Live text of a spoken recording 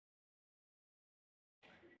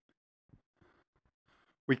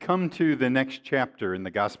We come to the next chapter in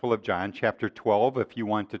the Gospel of John, chapter 12, if you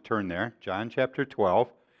want to turn there. John chapter 12.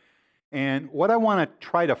 And what I want to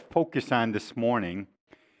try to focus on this morning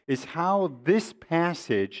is how this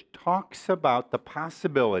passage talks about the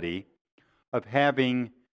possibility of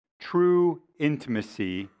having true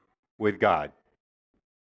intimacy with God.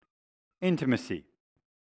 Intimacy.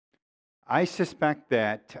 I suspect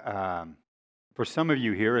that for some of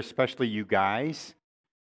you here, especially you guys,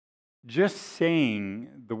 just saying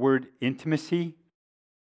the word intimacy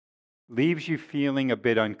leaves you feeling a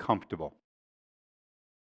bit uncomfortable,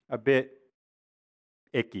 a bit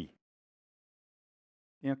icky,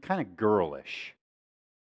 kind of girlish.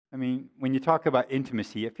 I mean, when you talk about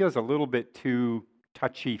intimacy, it feels a little bit too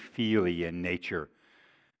touchy-feely in nature.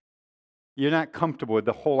 You're not comfortable with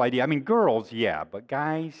the whole idea. I mean, girls, yeah, but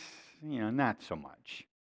guys, not so much.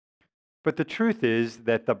 But the truth is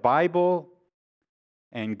that the Bible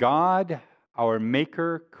and God, our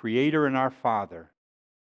Maker, Creator, and our Father,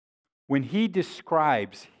 when He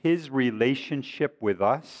describes His relationship with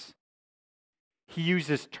us, He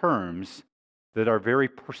uses terms that are very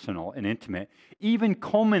personal and intimate, even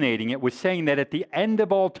culminating it with saying that at the end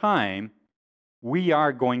of all time, we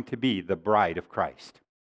are going to be the bride of Christ.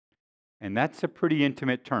 And that's a pretty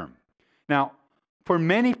intimate term. Now, for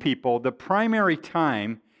many people, the primary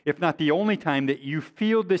time, if not the only time that you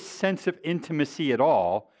feel this sense of intimacy at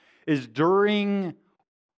all, is during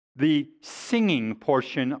the singing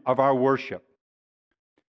portion of our worship.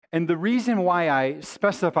 And the reason why I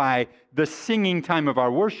specify the singing time of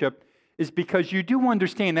our worship is because you do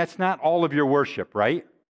understand that's not all of your worship, right?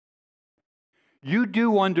 You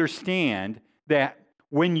do understand that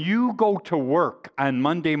when you go to work on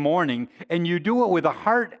Monday morning and you do it with a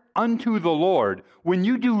heart unto the Lord, when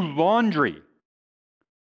you do laundry,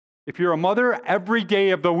 if you're a mother, every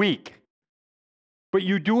day of the week, but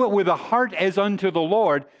you do it with a heart as unto the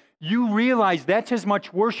Lord, you realize that's as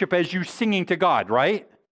much worship as you singing to God, right?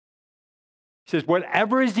 He says,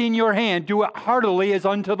 whatever is in your hand, do it heartily as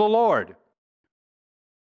unto the Lord.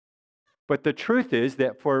 But the truth is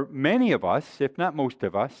that for many of us, if not most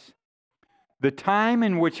of us, the time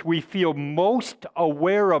in which we feel most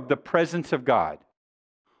aware of the presence of God,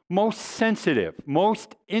 most sensitive,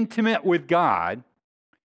 most intimate with God,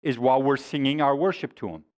 is while we're singing our worship to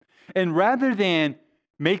Him. And rather than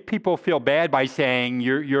make people feel bad by saying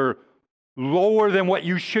you're lower than what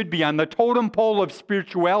you should be on the totem pole of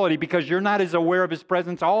spirituality because you're not as aware of His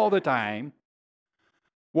presence all the time,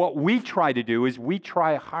 what we try to do is we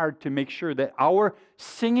try hard to make sure that our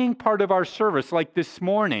singing part of our service, like this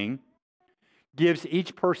morning, gives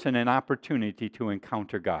each person an opportunity to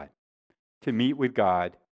encounter God, to meet with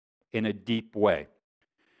God in a deep way.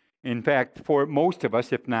 In fact, for most of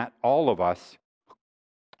us, if not all of us,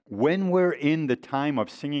 when we're in the time of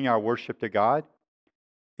singing our worship to God,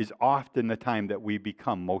 is often the time that we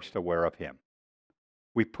become most aware of Him.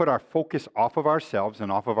 We put our focus off of ourselves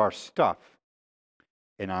and off of our stuff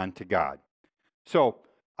and on to God. So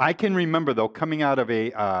I can remember, though, coming out of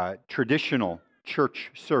a traditional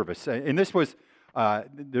church service, and this was,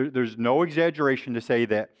 there's no exaggeration to say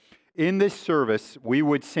that in this service, we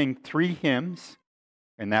would sing 3 hymns,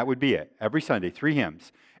 and that would be it. Every Sunday, 3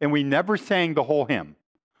 hymns. And we never sang the whole hymn.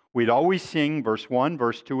 We'd always sing verse 1,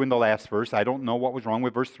 verse 2, and the last verse. I don't know what was wrong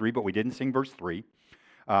with verse 3, but we didn't sing verse 3.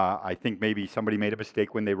 I think maybe somebody made a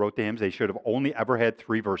mistake when they wrote the hymns. They should have only ever had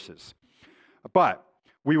 3 verses. But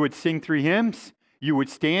we would sing 3 hymns. You would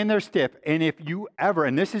stand there stiff. And if you ever,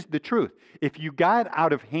 and this is the truth, if you got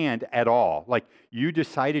out of hand at all, like you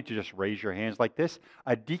decided to just raise your hands like this,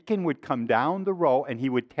 a deacon would come down the row and he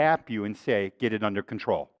would tap you and say, get it under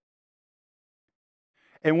control.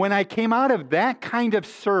 And when I came out of that kind of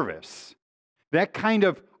service, that kind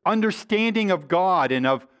of understanding of God and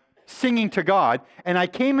of singing to God, and I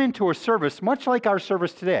came into a service much like our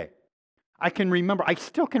service today. I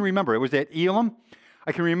still can remember, it was at Elam.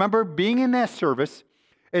 I can remember being in that service,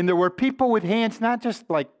 and there were people with hands not just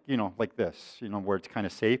like this, where it's kind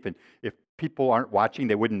of safe, and if people aren't watching,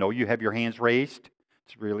 they wouldn't know you have your hands raised.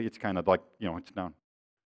 It's kind of like, it's down.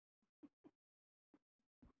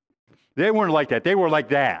 They weren't like that. They were like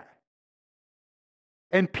that.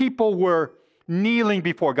 And people were kneeling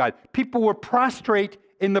before God. People were prostrate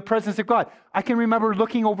in the presence of God. I can remember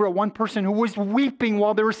looking over at one person who was weeping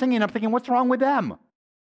while they were singing. I'm thinking, what's wrong with them?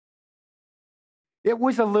 It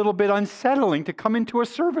was a little bit unsettling to come into a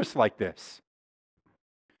service like this.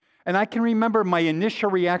 And I can remember my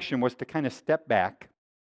initial reaction was to kind of step back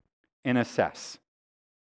and assess,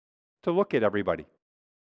 to look at everybody,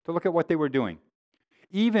 to look at what they were doing.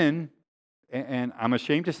 Even, and I'm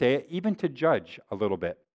ashamed to say it, even to judge a little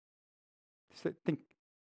bit. Think,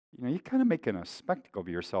 You're kind of making a spectacle of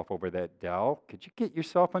yourself over that, Dell. Could you get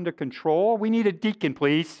yourself under control? We need a deacon,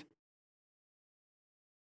 please.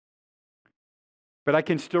 But I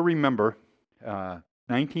can still remember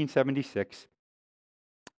 1976.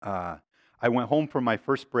 I went home for my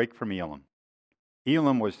first break from Elam.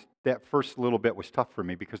 That first little bit was tough for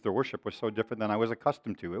me because their worship was so different than I was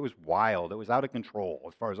accustomed to. It was wild. It was out of control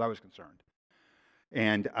as far as I was concerned.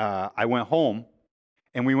 And I went home,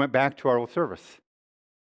 and we went back to our old service.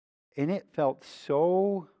 And it felt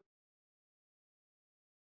so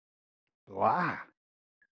blah.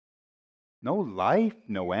 No life,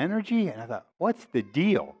 no energy. And I thought, what's the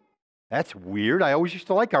deal? That's weird. I always used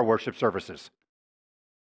to like our worship services.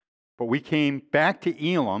 But we came back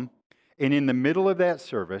to Elam, and in the middle of that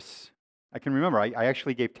service, I can remember, I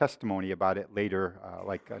actually gave testimony about it later,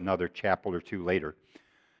 like another chapel or two later.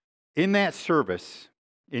 In that service,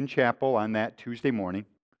 in chapel on that Tuesday morning,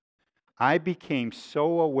 I became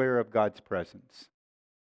so aware of God's presence.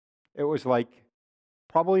 It was like,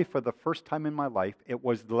 probably for the first time in my life, it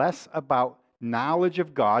was less about knowledge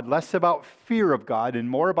of God, less about fear of God, and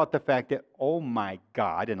more about the fact that, oh my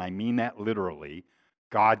God, and I mean that literally,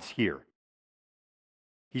 God's here.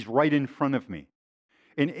 He's right in front of me.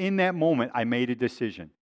 And in that moment, I made a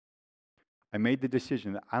decision. I made the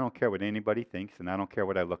decision that I don't care what anybody thinks, and I don't care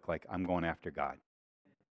what I look like. I'm going after God.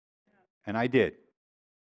 And I did.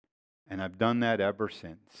 And I've done that ever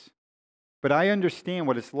since. But I understand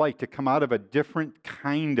what it's like to come out of a different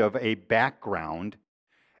kind of a background,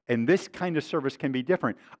 and this kind of service can be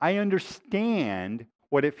different. I understand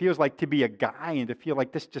what it feels like to be a guy and to feel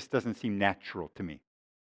like this just doesn't seem natural to me.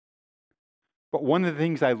 But one of the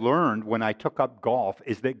things I learned when I took up golf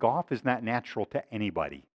is that golf is not natural to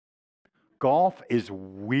anybody. Golf is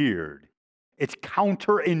weird. It's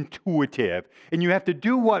counterintuitive. And you have to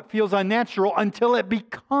do what feels unnatural until it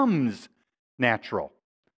becomes natural.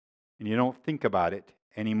 And you don't think about it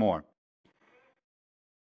anymore.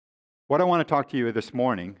 What I want to talk to you this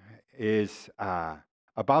morning is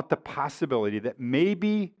about the possibility that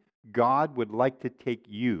maybe God would like to take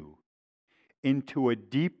you into a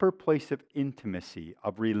deeper place of intimacy,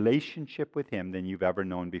 of relationship with Him than you've ever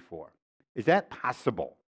known before. Is that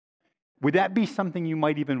possible? Would that be something you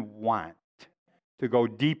might even want, to go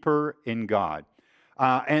deeper in God?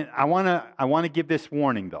 And I want to give this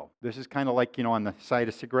warning, though. This is kind of like, on the side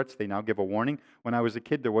of cigarettes, they now give a warning. When I was a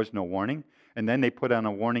kid, there was no warning. And then they put on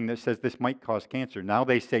a warning that says this might cause cancer. Now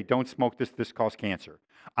they say, don't smoke this causes cancer.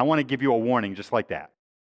 I want to give you a warning just like that.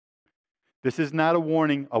 This is not a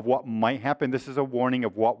warning of what might happen. This is a warning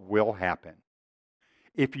of what will happen.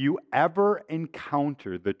 If you ever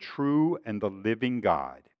encounter the true and the living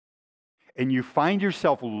God, and you find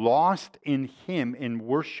yourself lost in Him in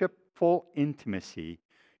worshipful intimacy,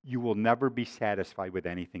 you will never be satisfied with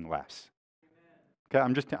anything less. Okay,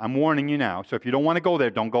 I'm warning you now. So if you don't want to go there,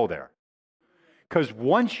 don't go there. Because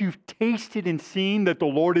once you've tasted and seen that the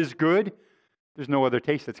Lord is good, there's no other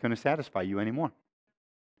taste that's going to satisfy you anymore.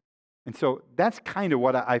 And so that's kind of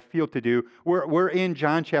what I feel to do. We're in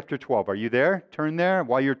John chapter 12. Are you there? Turn there.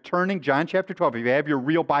 While you're turning, John chapter 12. If you have your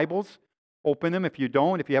real Bibles, open them. If you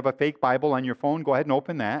don't, if you have a fake Bible on your phone, go ahead and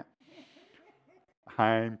open that.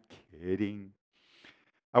 I'm kidding.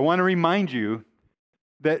 I want to remind you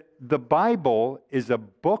that the Bible is a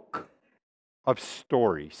book of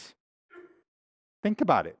stories. Think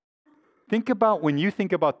about it. Think about when you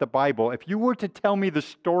think about the Bible. If you were to tell me the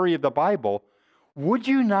story of the Bible, would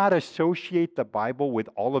you not associate the Bible with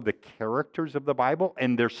all of the characters of the Bible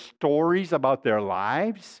and their stories about their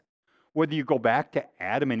lives? Whether you go back to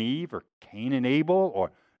Adam and Eve or Cain and Abel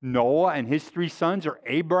or Noah and his 3 sons or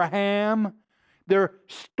Abraham, they're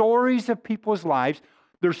stories of people's lives.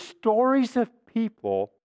 They're stories of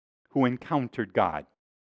people who encountered God.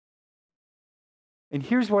 And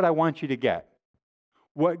here's what I want you to get.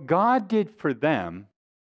 What God did for them,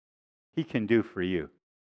 He can do for you.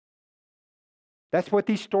 That's what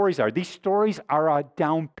these stories are. These stories are a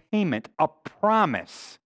down payment, a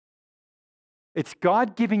promise. It's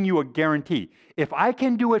God giving you a guarantee. If I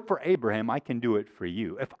can do it for Abraham, I can do it for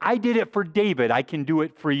you. If I did it for David, I can do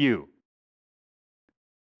it for you.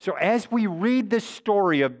 So as we read this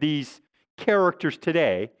story of these characters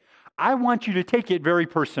today, I want you to take it very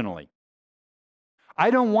personally. I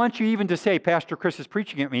don't want you even to say, Pastor Chris is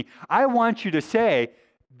preaching at me. I want you to say,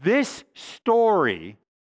 this story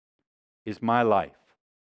is my life.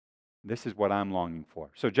 This is what I'm longing for.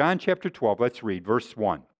 So John chapter 12, let's read verse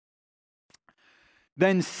 1.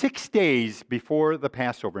 Then 6 days before the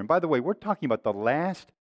Passover, and by the way, we're talking about the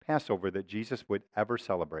last Passover that Jesus would ever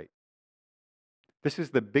celebrate. This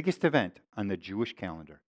is the biggest event on the Jewish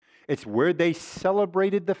calendar. It's where they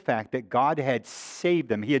celebrated the fact that God had saved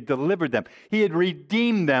them. He had delivered them. He had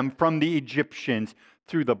redeemed them from the Egyptians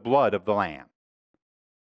through the blood of the Lamb.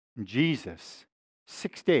 And Jesus,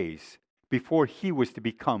 6 days before he was to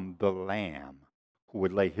become the Lamb who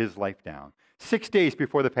would lay his life down, 6 days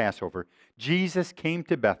before the Passover, Jesus came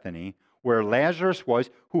to Bethany, where Lazarus was,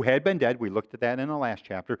 who had been dead. We looked at that in the last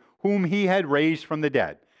chapter, whom he had raised from the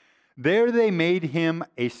dead. There they made him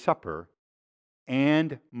a supper,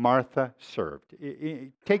 and Martha served.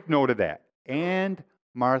 Take note of that. And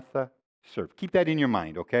Martha served. Keep that in your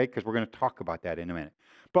mind, okay? Because we're going to talk about that in a minute.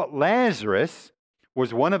 But Lazarus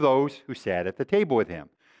was one of those who sat at the table with him.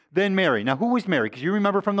 Then Mary. Now, who was Mary? Because you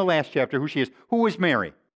remember from the last chapter who she is. Who was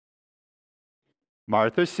Mary?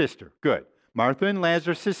 Martha's sister. Good. Martha and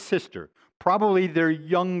Lazarus' sister. Probably their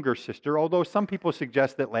younger sister, although some people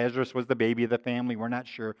suggest that Lazarus was the baby of the family. We're not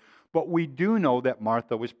sure. But we do know that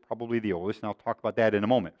Martha was probably the oldest, and I'll talk about that in a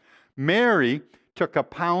moment. Mary took a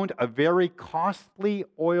pound of very costly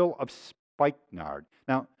oil of spikenard.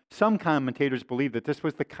 Now, some commentators believe that this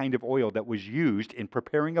was the kind of oil that was used in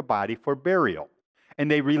preparing a body for burial. And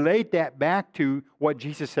they relate that back to what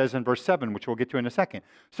Jesus says in verse 7, which we'll get to in a second.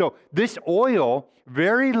 So this oil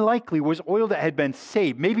very likely was oil that had been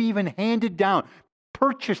saved, maybe even handed down,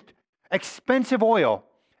 purchased expensive oil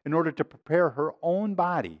in order to prepare her own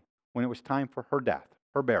body when it was time for her death,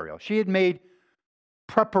 her burial. She had made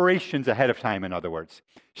preparations ahead of time, in other words.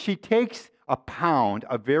 She takes a pound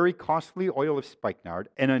of very costly oil of spikenard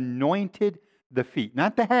and anointed the feet,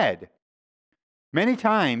 not the head. Many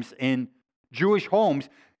times in Jewish homes,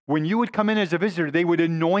 when you would come in as a visitor, they would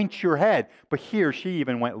anoint your head. But here, she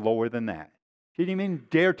even went lower than that. She didn't even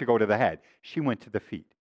dare to go to the head. She went to the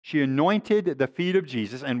feet. She anointed the feet of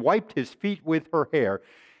Jesus and wiped his feet with her hair,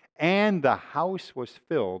 and the house was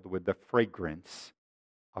filled with the fragrance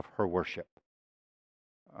of her worship.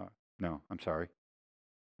 No, I'm sorry.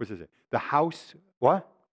 What does it say? The house, what?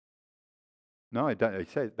 No, it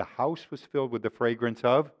says the house was filled with the fragrance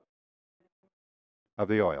of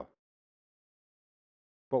the oil.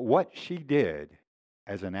 But what she did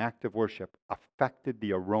as an act of worship affected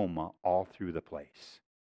the aroma all through the place.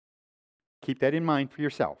 Keep that in mind for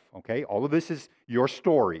yourself, okay? All of this is your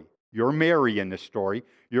story. You're Mary in this story.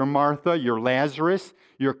 You're Martha. You're Lazarus.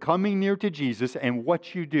 You're coming near to Jesus, and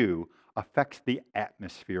what you do affects the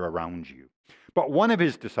atmosphere around you. But one of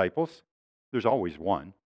his disciples, there's always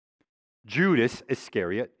one, Judas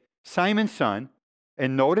Iscariot, Simon's son,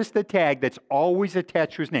 and notice the tag that's always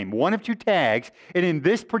attached to his name. One of two tags, and in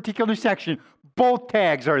this particular section, both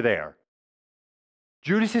tags are there.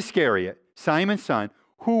 Judas Iscariot, Simon's son,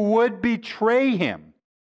 who would betray him.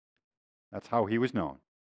 That's how he was known.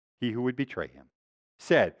 He who would betray him.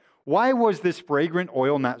 Said, "Why was this fragrant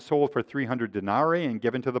oil not sold for 300 denarii and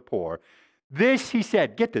given to the poor?" This he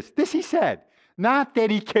said, get this he said, not that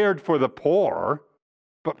he cared for the poor,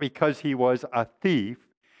 but because he was a thief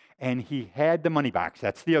and he had the money box.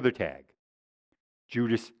 That's the other tag.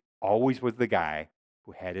 Judas always was the guy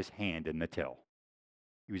who had his hand in the till.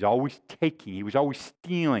 He was always taking. He was always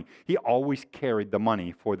stealing. He always carried the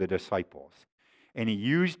money for the disciples. And he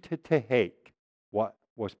used to take what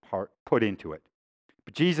was put into it.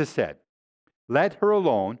 But Jesus said, "Let her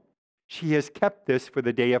alone. She has kept this for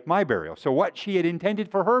the day of my burial." So what she had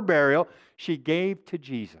intended for her burial, she gave to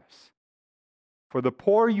Jesus. "For the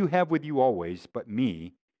poor you have with you always, but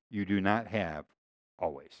me you do not have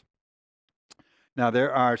always." Now,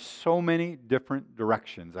 there are so many different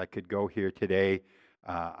directions I could go here today.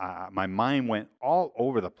 My mind went all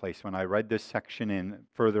over the place when I read this section and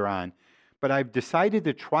further on. But I've decided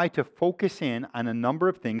to try to focus in on a number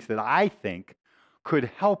of things that I think could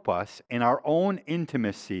help us in our own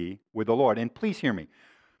intimacy with the Lord. And please hear me.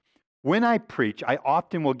 When I preach, I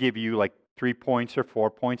often will give you like 3 points or 4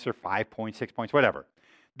 points or 5 points, 6 points, whatever.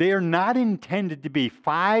 They are not intended to be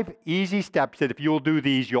 5 easy steps that if you'll do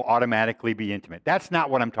these, you'll automatically be intimate. That's not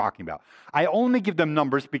what I'm talking about. I only give them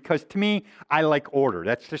numbers because to me, I like order.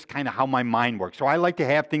 That's just kind of how my mind works. So I like to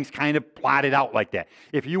have things kind of plotted out like that.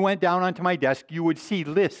 If you went down onto my desk, you would see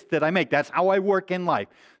lists that I make. That's how I work in life.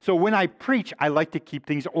 So when I preach, I like to keep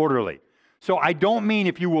things orderly. So I don't mean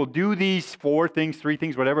if you will do these 4 things, 3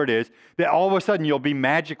 things, whatever it is, that all of a sudden you'll be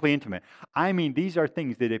magically intimate. I mean, these are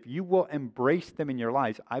things that if you will embrace them in your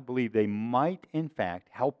lives, I believe they might, in fact,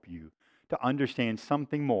 help you to understand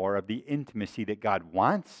something more of the intimacy that God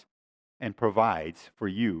wants and provides for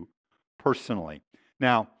you personally.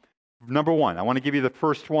 Now, number 1, I want to give you the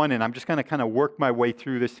first one, and I'm just going to kind of work my way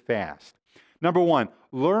through this fast. Number 1,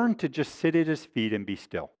 learn to just sit at his feet and be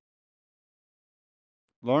still.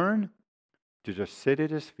 Learn to just sit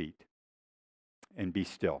at his feet and be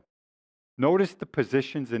still. Notice the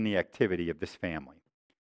positions and the activity of this family.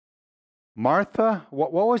 Martha,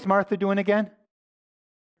 what was Martha doing again?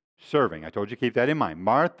 Serving. I told you keep that in mind.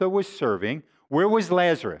 Martha was serving. Where was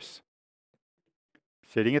Lazarus?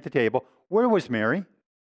 Sitting at the table. Where was Mary?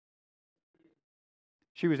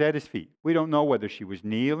 She was at his feet. We don't know whether she was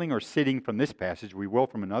kneeling or sitting from this passage. We will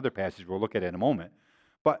from another passage we'll look at in a moment.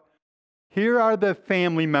 But here are the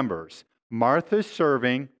family members. Martha's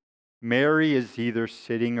serving. Mary is either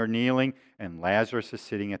sitting or kneeling, and Lazarus is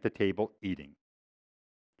sitting at the table eating.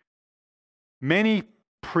 Many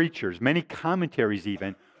preachers, many commentaries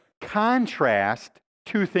even, contrast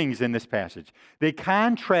two things in this passage. They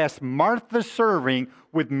contrast Martha serving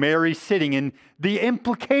with Mary sitting, and the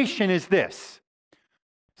implication is this: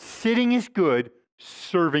 sitting is good,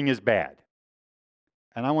 serving is bad.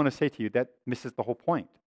 And I want to say to you, that misses the whole point.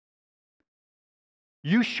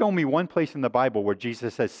 You show me one place in the Bible where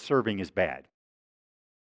Jesus says serving is bad.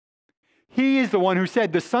 He is the one who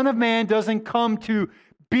said, the Son of Man doesn't come to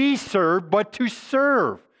be served, but to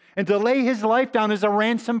serve, and to lay his life down as a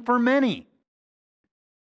ransom for many.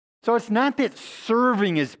 So it's not that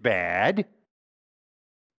serving is bad.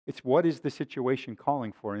 It's what is the situation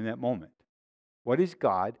calling for in that moment? What does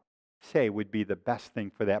God say would be the best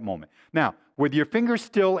thing for that moment? Now, with your finger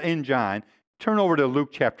still in John, turn over to Luke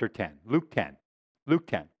chapter 10. Luke 10. Luke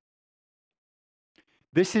 10.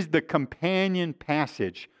 This is the companion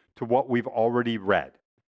passage to what we've already read,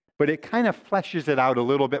 but it kind of fleshes it out a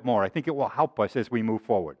little bit more. I think it will help us as we move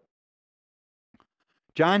forward.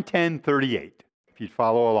 John 10:38, if you'd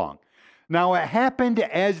follow along. Now it happened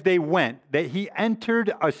as they went that he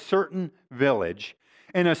entered a certain village,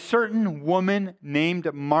 and a certain woman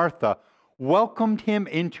named Martha welcomed him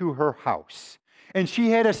into her house. And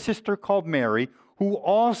she had a sister called Mary, who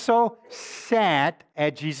also sat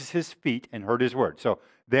at Jesus' feet and heard his word. So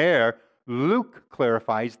there, Luke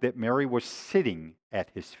clarifies that Mary was sitting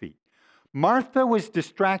at his feet. Martha was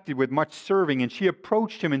distracted with much serving, and she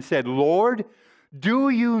approached him and said, Lord, do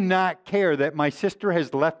you not care that my sister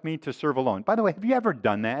has left me to serve alone? By the way, have you ever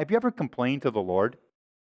done that? Have you ever complained to the Lord?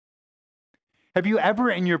 Have you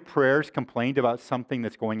ever in your prayers complained about something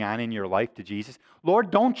that's going on in your life to Jesus?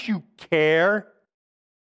 Lord, don't you care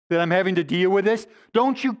that I'm having to deal with this?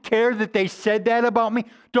 Don't you care that they said that about me?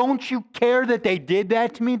 Don't you care that they did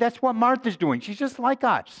that to me? That's what Martha's doing. She's just like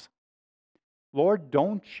us. Lord,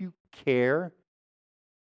 don't you care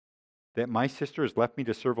that my sister has left me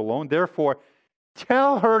to serve alone? Therefore,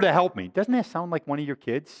 tell her to help me. Doesn't that sound like one of your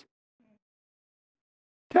kids?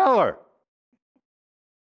 Tell her.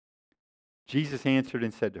 Jesus answered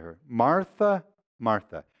and said to her, Martha,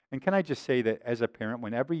 Martha. And can I just say that as a parent,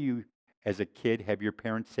 whenever you, as a kid, have your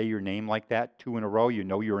parents say your name like that 2 in a row, you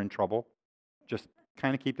know you're in trouble. Just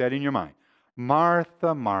kind of keep that in your mind.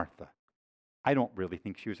 Martha, Martha. I don't really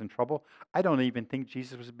think she was in trouble. I don't even think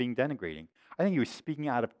Jesus was being denigrating. I think he was speaking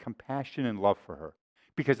out of compassion and love for her,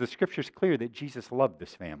 because the scripture is clear that Jesus loved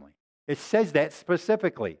this family. It says that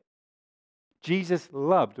specifically. Jesus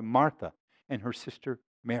loved Martha and her sister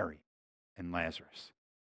Mary and Lazarus.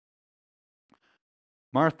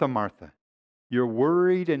 Martha, Martha, you're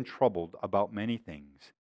worried and troubled about many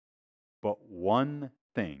things, but one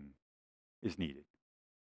thing is needed.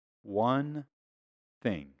 One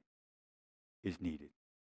thing is needed.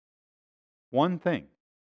 One thing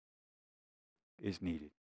is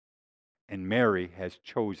needed. And Mary has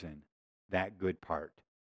chosen that good part,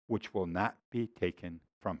 which will not be taken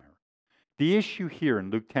from her. The issue here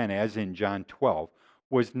in Luke 10, as in John 12,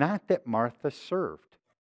 was not that Martha served.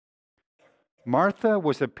 Martha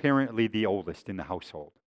was apparently the oldest in the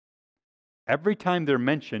household. Every time they're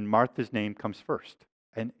mentioned, Martha's name comes first.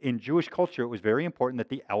 And in Jewish culture, it was very important that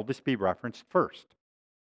the eldest be referenced first.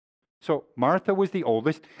 So Martha was the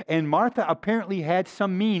oldest, and Martha apparently had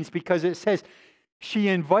some means, because it says she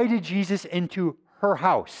invited Jesus into her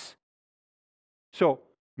house. So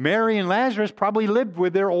Mary and Lazarus probably lived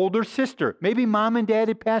with their older sister. Maybe mom and dad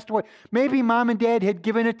had passed away. Maybe mom and dad had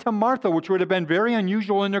given it to Martha, which would have been very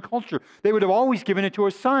unusual in their culture. They would have always given it to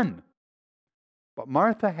a son. But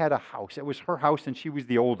Martha had a house. It was her house, and she was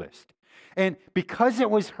the oldest. And because it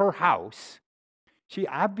was her house, she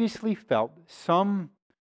obviously felt some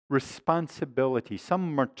responsibility,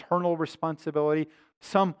 some maternal responsibility,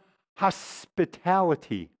 some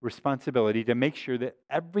hospitality responsibility to make sure that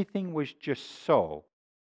everything was just so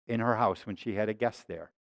in her house when she had a guest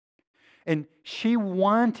there. And she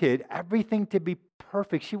wanted everything to be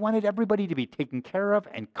perfect. She wanted everybody to be taken care of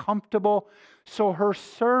and comfortable. So her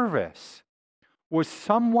service was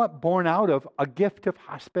somewhat born out of a gift of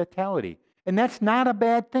hospitality. And that's not a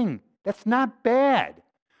bad thing. That's not bad.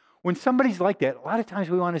 When somebody's like that, a lot of times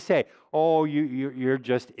we want to say, oh, you're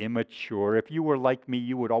just immature. If you were like me,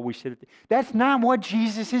 you would always sit at That's not what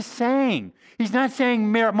Jesus is saying. He's not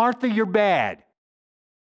saying, Martha, you're bad.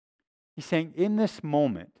 He's saying, in this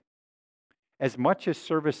moment, as much as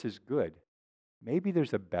service is good, maybe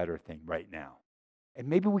there's a better thing right now. And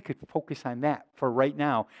maybe we could focus on that for right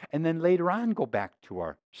now, and then later on go back to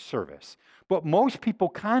our service. But most people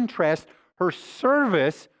contrast her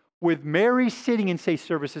service with Mary sitting and say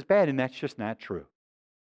service is bad, and that's just not true.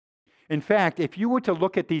 In fact, if you were to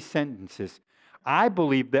look at these sentences, I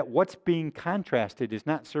believe that what's being contrasted is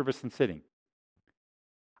not service and sitting.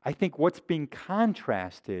 I think what's being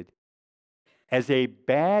contrasted as a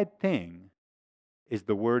bad thing is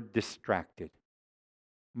the word distracted.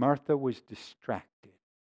 Martha was distracted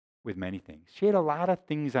with many things. She had a lot of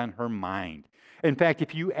things on her mind. In fact,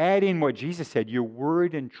 if you add in what Jesus said, you're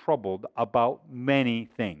worried and troubled about many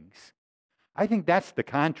things. I think that's the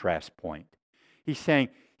contrast point. He's saying,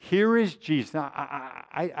 here is Jesus. Now,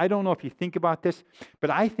 I don't know if you think about this, but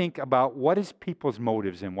I think about what is people's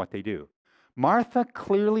motives in what they do. Martha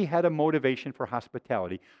clearly had a motivation for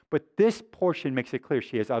hospitality, but this portion makes it clear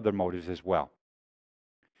she has other motives as well.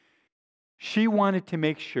 She wanted to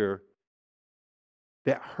make sure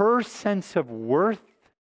that her sense of worth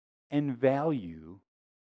and value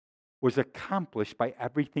was accomplished by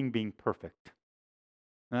everything being perfect.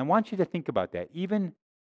 And I want you to think about that, even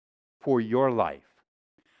for your life.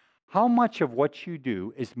 How much of what you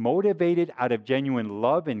do is motivated out of genuine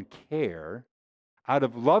love and care, out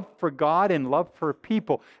of love for God and love for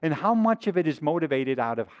people, and how much of it is motivated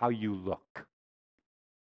out of how you look,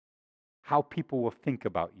 how people will think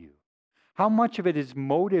about you? How much of it is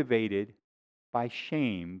motivated by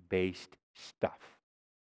shame-based stuff,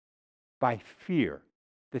 by fear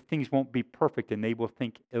that things won't be perfect and they will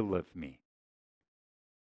think ill of me?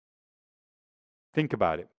 Think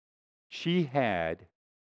about it. She had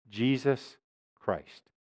Jesus Christ,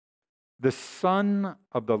 the Son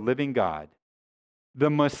of the living God, the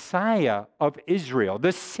Messiah of Israel,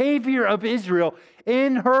 the Savior of Israel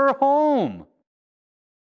in her home.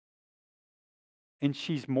 And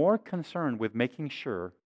she's more concerned with making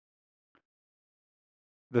sure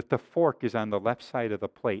that the fork is on the left side of the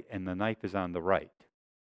plate and the knife is on the right,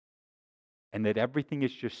 and that everything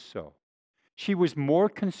is just so. She was more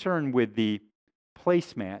concerned with the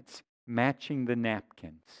placemats matching the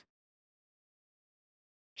napkins.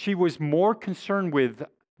 She was more concerned with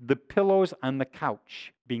the pillows on the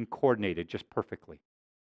couch being coordinated just perfectly.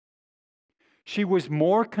 She was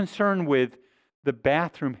more concerned with the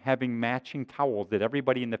bathroom having matching towels that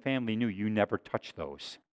everybody in the family knew you never touch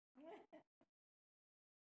those.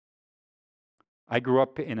 I grew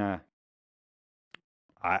up in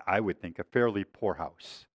I would think, a fairly poor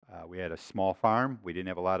house. We had a small farm. We didn't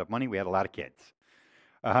have a lot of money. We had a lot of kids.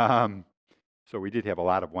 So we did have a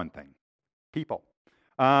lot of one thing, people.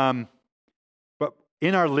 But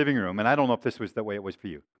in our living room, and I don't know if this was the way it was for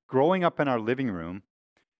you, growing up in our living room,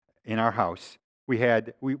 in our house,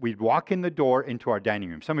 we'd walk in the door into our dining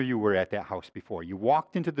room. Some of you were at that house before. You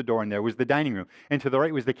walked into the door and there was the dining room, and to the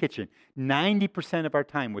right was the kitchen. 90% of our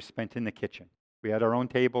time was spent in the kitchen. We had our own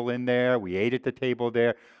table in there. We ate at the table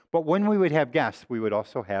there. But when we would have guests, we would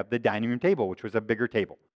also have the dining room table, which was a bigger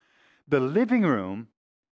table. The living room,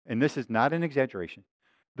 and this is not an exaggeration,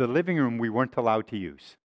 the living room we weren't allowed to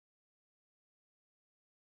use.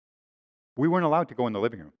 We weren't allowed to go in the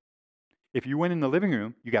living room. If you went in the living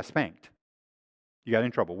room, you got spanked. You got in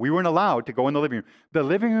trouble. We weren't allowed to go in the living room. The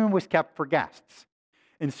living room was kept for guests.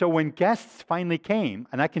 And so when guests finally came,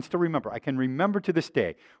 and I can remember to this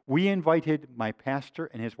day, we invited my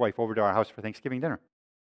pastor and his wife over to our house for Thanksgiving dinner.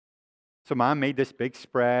 So Mom made this big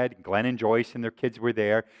spread. Glenn and Joyce and their kids were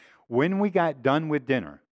there. When we got done with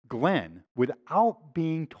dinner, Glenn, without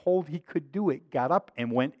being told he could do it, got up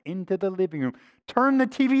and went into the living room, turned the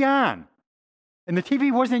TV on. And the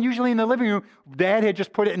TV wasn't usually in the living room. Dad had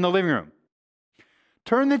just put it in the living room.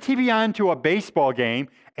 Turned the TV on to a baseball game,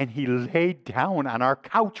 and he laid down on our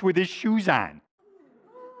couch with his shoes on.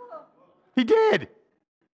 He did.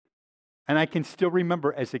 And I can still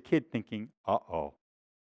remember as a kid thinking, uh-oh,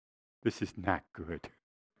 this is not good.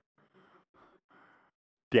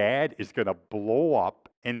 Dad is going to blow up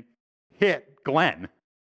and hit Glenn.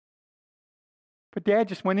 But Dad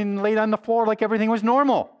just went in and laid on the floor like everything was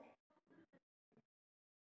normal.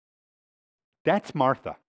 That's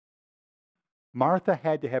Martha. Martha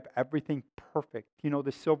had to have everything perfect.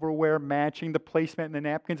 The silverware matching, the placement and the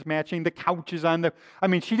napkins matching, the couches on the...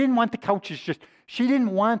 she didn't want the couches she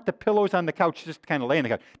didn't want the pillows on the couch just kind of lay on the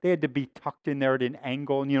couch. They had to be tucked in there at an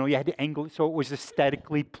angle, and you had to angle it so it was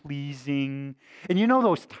aesthetically pleasing. And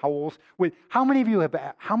those towels with... How many of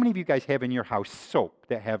you guys have in your house soap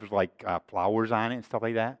that has like flowers on it and stuff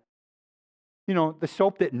like that? The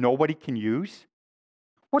soap that nobody can use?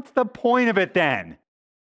 What's the point of it then?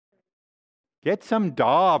 Get some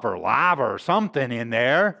Dove or Lava or something in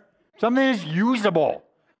there. Something that's usable.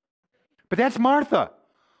 But that's Martha.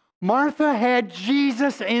 Martha had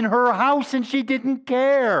Jesus in her house and she didn't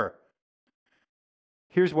care.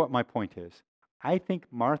 Here's what my point is. I think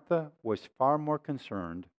Martha was far more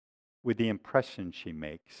concerned with the impression she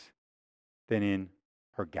makes than in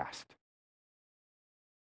her guest.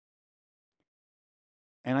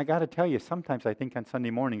 And I got to tell you, sometimes I think on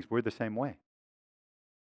Sunday mornings we're the same way.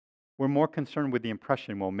 We're more concerned with the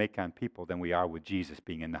impression we'll make on people than we are with Jesus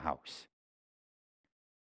being in the house.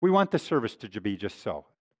 We want the service to be just so.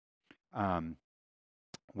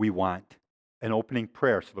 We want an opening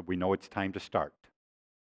prayer so that we know it's time to start.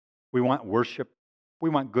 We want worship. We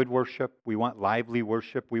want good worship. We want lively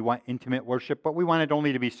worship. We want intimate worship, but we want it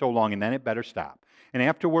only to be so long, and then it better stop. And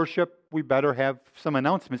after worship, we better have some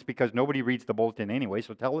announcements because nobody reads the bulletin anyway,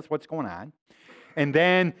 so tell us what's going on. And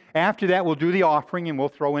then after that, we'll do the offering and we'll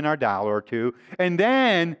throw in our $1 or $2. And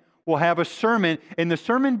then we'll have a sermon. And the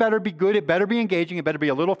sermon better be good. It better be engaging. It better be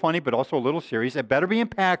a little funny, but also a little serious. It better be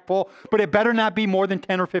impactful, but it better not be more than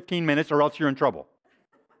 10 or 15 minutes or else you're in trouble.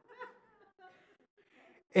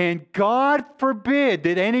 And God forbid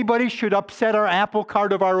that anybody should upset our apple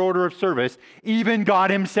cart of our order of service, even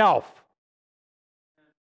God himself.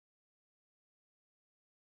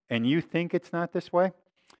 And you think it's not this way?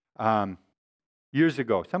 Years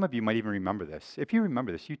ago, some of you might even remember this. If you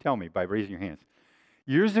remember this, you tell me by raising your hands.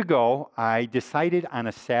 Years ago, I decided on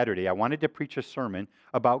a Saturday I wanted to preach a sermon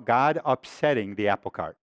about God upsetting the apple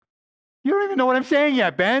cart. You don't even know what I'm saying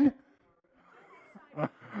yet, Ben.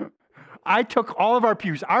 I took all of our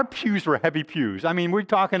pews. Our pews were heavy pews. We're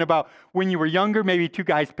talking about when you were younger, maybe 2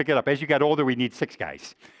 guys pick it up. As you got older, we need 6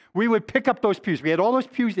 guys. We would pick up those pews. We had all those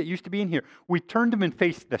pews that used to be in here. We turned them and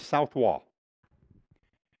faced the south wall.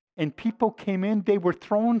 And people came in, they were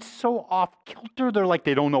thrown so off kilter, they're like,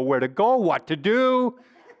 they don't know where to go, what to do.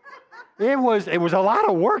 It was a lot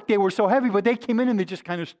of work. They were so heavy, but they came in and they just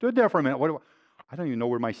kind of stood there for a minute. I don't even know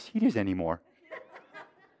where my seat is anymore.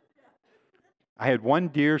 I had one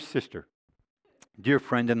dear sister, dear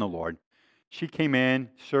friend in the Lord. She came in,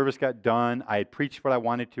 service got done. I had preached what I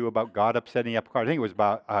wanted to about God upsetting the apple cart. I think it was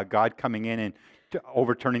about God coming in and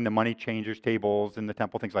overturning the money changers' tables in the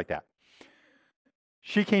temple, things like that.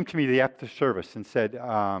 She came to me after service and said,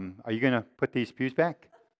 are you going to put these pews back?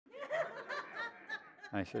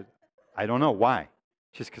 I said, I don't know. Why?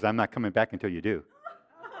 Just because I'm not coming back until you do.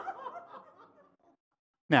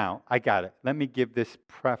 Now, I got it. Let me give this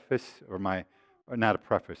preface, or not a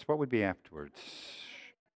preface. What would be afterwards?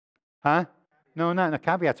 Huh? No, not a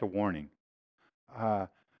caveat's a warning.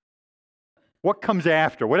 What comes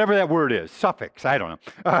after? Whatever that word is. Suffix. I don't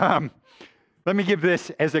know. Let me give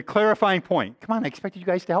this as a clarifying point. Come on, I expected you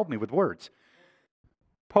guys to help me with words.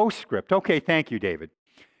 Postscript. Okay, thank you, David.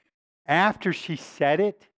 After she said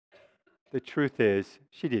it, the truth is,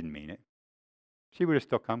 she didn't mean it. She would have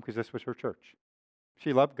still come because this was her church.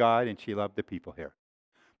 She loved God and she loved the people here.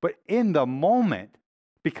 But in the moment,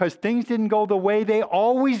 because things didn't go the way they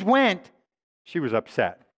always went, she was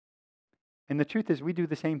upset. And the truth is, we do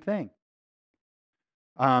the same thing.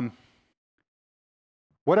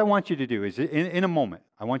 What I want you to do is, in a moment,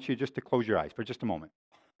 I want you just to close your eyes for just a moment.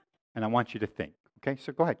 And I want you to think. Okay,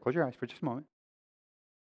 so go ahead, close your eyes for just a moment.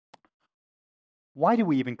 Why do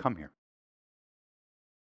we even come here?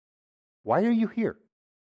 Why are you here?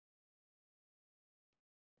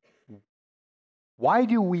 Why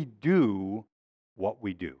do we do what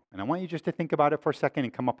we do? And I want you just to think about it for a second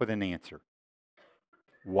and come up with an answer.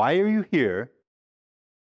 Why are you here?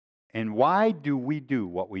 And why do we do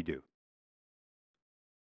what we do?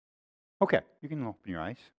 Okay, you can open your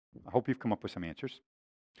eyes. I hope you've come up with some answers.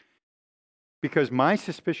 Because my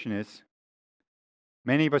suspicion is,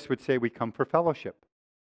 many of us would say we come for fellowship,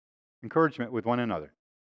 encouragement with one another.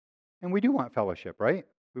 And we do want fellowship, right?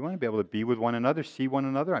 We want to be able to be with one another, see one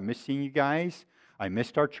another. I miss seeing you guys. I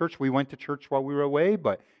missed our church. We went to church while we were away,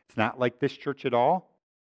 but it's not like this church at all.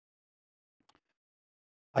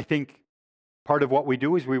 I think part of what we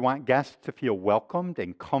do is we want guests to feel welcomed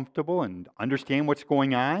and comfortable and understand what's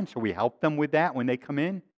going on, so we help them with that when they come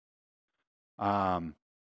in.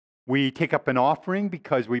 We take up an offering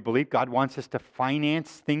because we believe God wants us to finance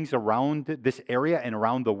things around this area and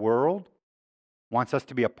around the world, wants us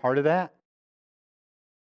to be a part of that.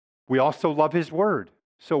 We also love His Word,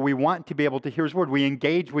 so we want to be able to hear His Word. We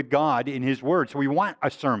engage with God in His Word, so we want a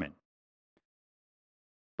sermon.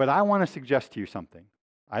 But I want to suggest to you something.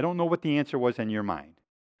 I don't know what the answer was in your mind,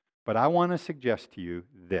 but I want to suggest to you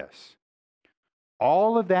this.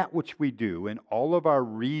 All of that which we do and all of our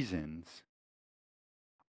reasons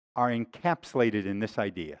are encapsulated in this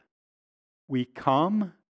idea. We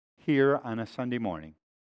come here on a Sunday morning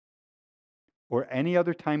or any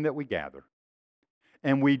other time that we gather,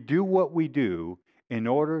 and we do what we do in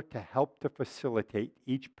order to help to facilitate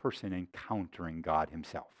each person encountering God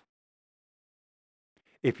Himself.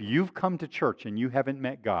 If you've come to church and you haven't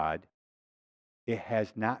met God, it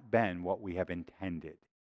has not been what we have intended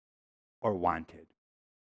or wanted.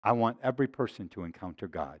 I want every person to encounter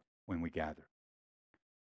God when we gather.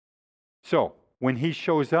 So, when He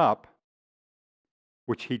shows up,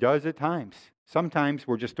 which He does at times, sometimes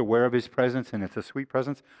we're just aware of His presence and it's a sweet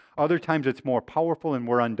presence. Other times it's more powerful and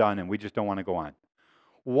we're undone and we just don't want to go on.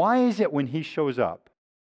 Why is it when He shows up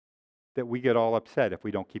that we get all upset if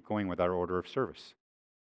we don't keep going with our order of service?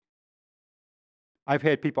 I've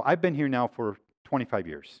had people, I've been here now for 25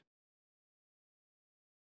 years.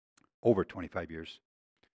 Over 25 years.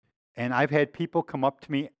 And I've had people come up to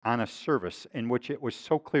me on a service in which it was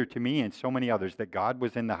so clear to me and so many others that God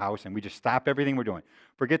was in the house and we just stopped everything we're doing.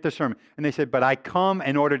 Forget the sermon. And they said, but I come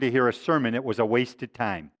in order to hear a sermon. It was a wasted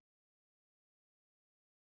time.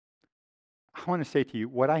 I want to say to you,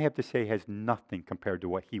 what I have to say has nothing compared to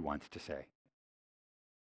what He wants to say.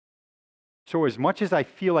 So as much as I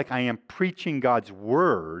feel like I am preaching God's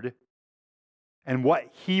Word and what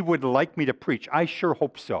He would like me to preach, I sure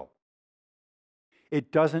hope so. It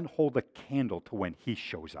doesn't hold a candle to when He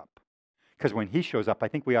shows up. Because when He shows up, I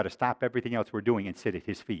think we ought to stop everything else we're doing and sit at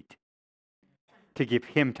His feet to give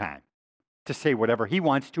Him time to say whatever He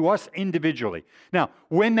wants to us individually. Now,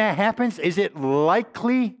 when that happens, is it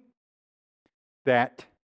likely that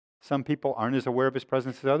some people aren't as aware of His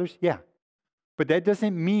presence as others? Yeah. But that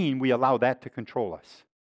doesn't mean we allow that to control us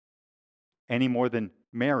any more than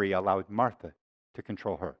Mary allowed Martha to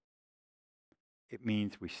control her. It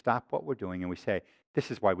means we stop what we're doing and we say, this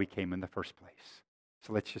is why we came in the first place.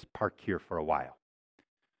 So let's just park here for a while.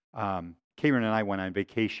 Karen and I went on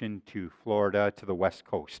vacation to Florida, to the West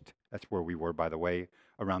Coast. That's where we were, by the way,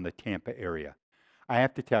 around the Tampa area. I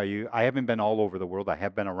have to tell you, I haven't been all over the world. I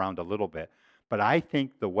have been around a little bit. But I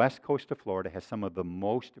think the West Coast of Florida has some of the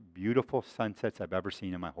most beautiful sunsets I've ever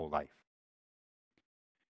seen in my whole life.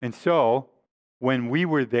 And so, when we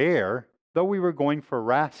were there, though we were going for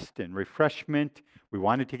rest and refreshment, we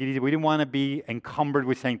wanted to take it easy. We didn't want to be encumbered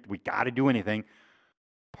with saying, we got to do anything.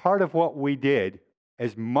 Part of what we did,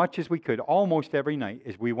 as much as we could, almost every night,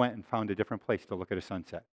 is we went and found a different place to look at a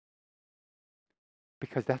sunset.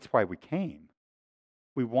 Because that's why we came.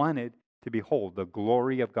 We wanted to behold the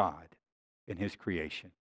glory of God in His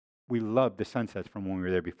creation. We loved the sunsets from when we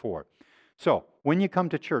were there before. So, when you come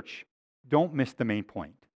to church, don't miss the main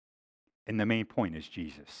point. And the main point is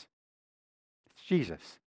Jesus. It's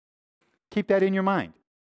Jesus. Keep that in your mind.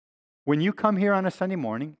 When you come here on a Sunday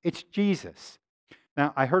morning, it's Jesus.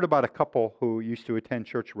 Now, I heard about a couple who used to attend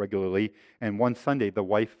church regularly, and one Sunday the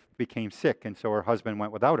wife became sick, and so her husband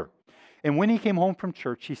went without her. And when he came home from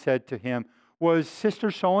church, she said to him, was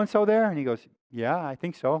Sister so-and-so there? And he goes, yeah, I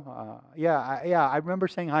think so. I remember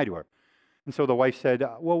saying hi to her. And so the wife said,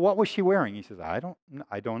 well, what was she wearing? He says, I don't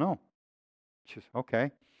know. She says,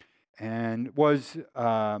 okay. And was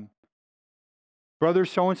brother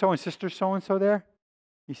so-and-so and sister so-and-so there?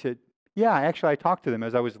 He said, yeah, actually I talked to them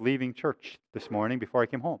as I was leaving church this morning before I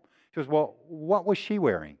came home. She goes, well, what was she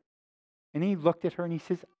wearing? And he looked at her and he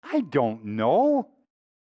says, I don't know.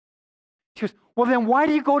 She goes, well, then why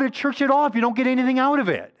do you go to church at all if you don't get anything out of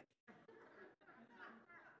it?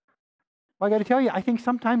 Well, I got to tell you, I think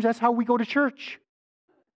sometimes that's how we go to church.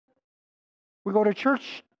 We go to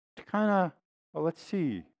church to kind of, well, let's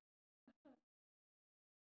see,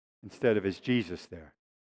 instead of is Jesus there?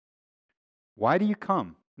 Why do you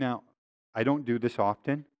come? Now, I don't do this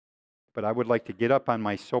often, but I would like to get up on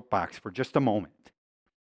my soapbox for just a moment.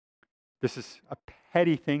 This is a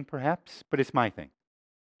petty thing, perhaps, but it's my thing.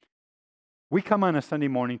 We come on a Sunday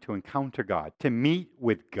morning to encounter God, to meet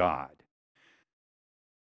with God.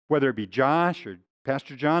 Whether it be Josh or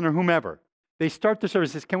Pastor John or whomever, they start the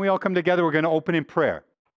services. Can we all come together? We're going to open in prayer.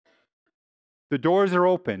 The doors are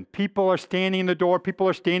open. People are standing in the door. People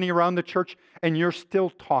are standing around the church, and you're still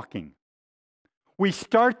talking. We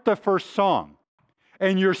start the first song,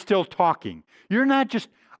 and you're still talking. You're not just,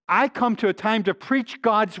 I come to a time to preach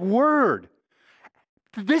God's word.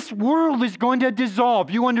 This world is going to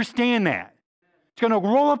dissolve. You understand that? It's going to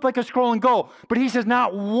roll up like a scroll and go. But he says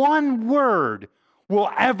not one word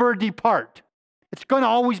will ever depart. It's going to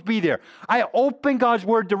always be there. I open God's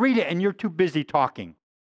word to read it, and you're too busy talking.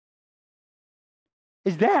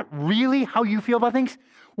 Is that really how you feel about things?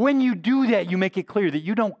 When you do that, you make it clear that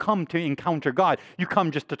you don't come to encounter God. You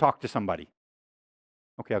come just to talk to somebody.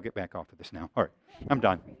 Okay, I'll get back off of this now. All right, I'm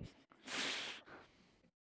done.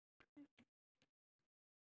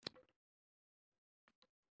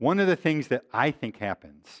 One of the things that I think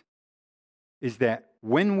happens is that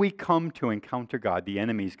when we come to encounter God, the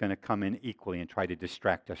enemy is going to come in equally and try to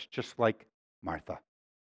distract us, just like Martha.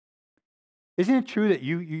 Isn't it true that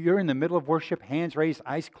you're in the middle of worship, hands raised,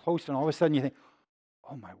 eyes closed, and all of a sudden you think,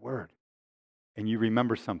 oh my word, and you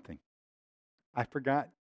remember something. I forgot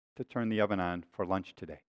to turn the oven on for lunch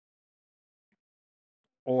today.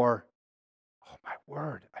 Or, oh my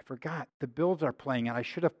word, I forgot, the Bills are playing and I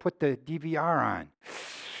should have put the DVR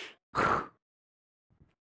on.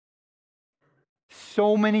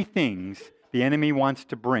 So many things the enemy wants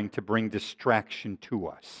to bring distraction to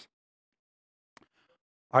us.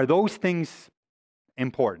 Are those things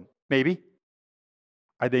important? Maybe.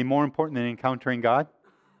 Are they more important than encountering God?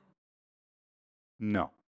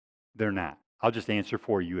 No, they're not. I'll just answer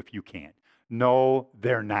for you if you can't. No,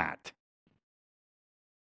 they're not.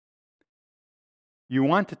 You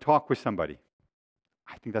want to talk with somebody.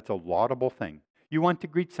 I think that's a laudable thing. You want to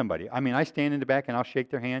greet somebody. I mean, I stand in the back and I'll shake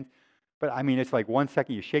their hand. But I mean, it's like 1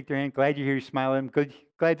 second, you shake their hand. Glad you're here, you smile at them. Good,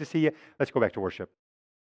 glad to see you. Let's go back to worship.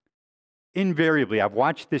 Invariably, I've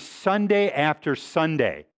watched this Sunday after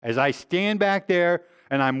Sunday. As I stand back there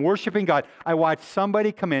and I'm worshiping God, I watch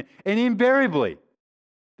somebody come in, and invariably,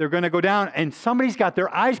 they're going to go down, and somebody's got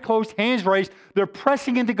their eyes closed, hands raised, they're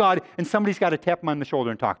pressing into God, and somebody's got to tap them on the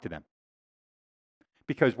shoulder and talk to them.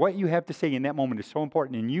 Because what you have to say in that moment is so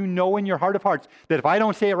important, and you know in your heart of hearts that if I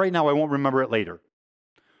don't say it right now, I won't remember it later.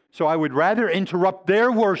 So I would rather interrupt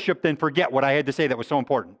their worship than forget what I had to say that was so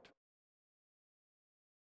important.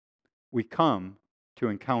 We come to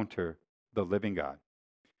encounter the living God.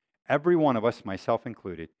 Every one of us, myself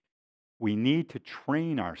included, we need to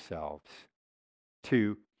train ourselves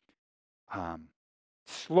to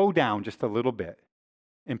slow down just a little bit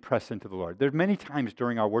and press into the Lord. There's many times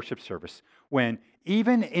during our worship service when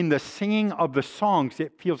even in the singing of the songs,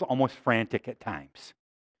 it feels almost frantic at times.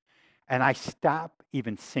 And I stop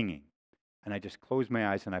even singing. And I just close my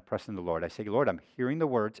eyes and I press into the Lord. I say, Lord, I'm hearing the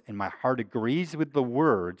words and my heart agrees with the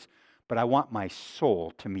words, but I want my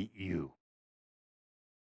soul to meet you.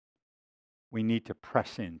 We need to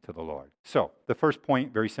press into the Lord. So the first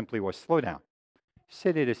point, very simply, was slow down.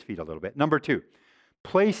 Sit at his feet a little bit. Number 2,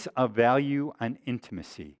 place a value on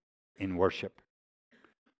intimacy in worship.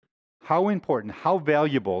 How important, how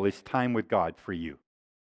valuable is time with God for you?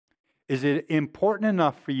 Is it important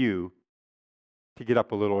enough for you to get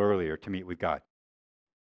up a little earlier to meet with God?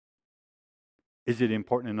 Is it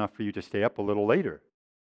important enough for you to stay up a little later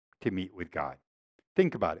to meet with God?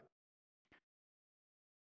 Think about it.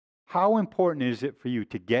 How important is it for you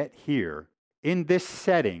to get here in this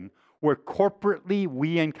setting where corporately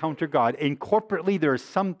we encounter God, and corporately there is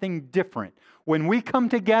something different? When we come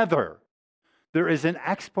together, there is an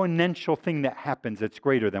exponential thing that happens that's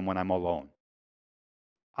greater than when I'm alone.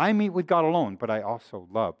 I meet with God alone, but I also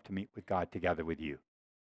love to meet with God together with you.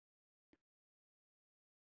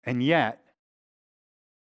 And yet,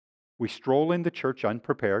 we stroll into church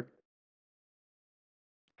unprepared,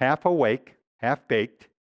 half awake, half baked,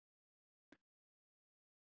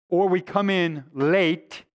 or we come in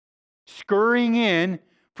late, scurrying in,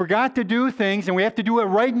 forgot to do things, and we have to do it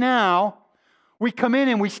right now. We come in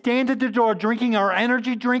and we stand at the door drinking our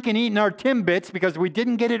energy drink and eating our Timbits because we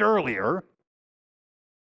didn't get it earlier.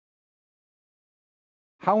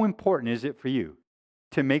 How important is it for you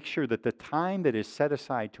to make sure that the time that is set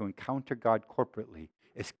aside to encounter God corporately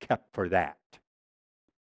is kept for that?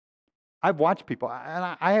 I've watched people,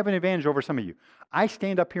 and I have an advantage over some of you. I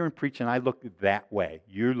stand up here and preach, and I look that way.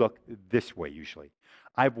 You look this way, usually.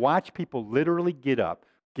 I've watched people literally get up,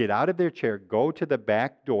 get out of their chair, go to the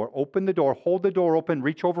back door, open the door, hold the door open,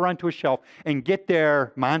 reach over onto a shelf, and get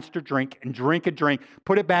their Monster drink and drink a drink,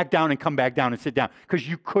 put it back down, and come back down and sit down, because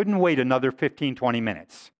you couldn't wait another 15, 20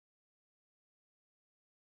 minutes.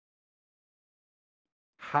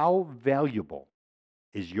 How valuable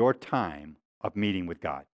is your time of meeting with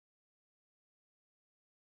God?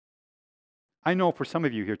 I know for some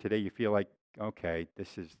of you here today, you feel like, okay,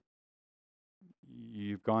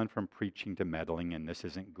 you've gone from preaching to meddling and this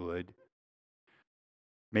isn't good.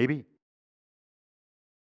 Maybe.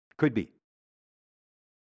 Could be.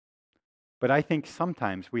 But I think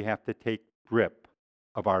sometimes we have to take grip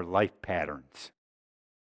of our life patterns.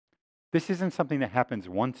 This isn't something that happens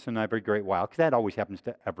once in every great while, because that always happens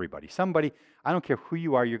to everybody. Somebody, I don't care who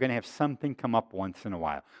you are, you're going to have something come up once in a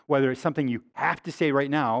while. Whether it's something you have to say right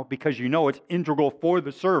now because you know it's integral for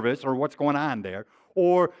the service or what's going on there,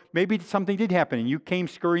 or maybe something did happen and you came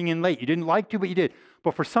scurrying in late. You didn't like to, but you did.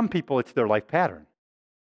 But for some people, it's their life pattern.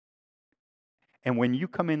 And when you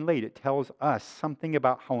come in late, it tells us something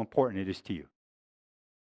about how important it is to you.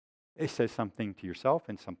 It says something to yourself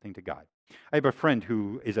and something to God. I have a friend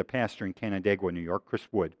who is a pastor in Canandaigua, New York, Chris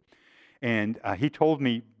Wood. And he told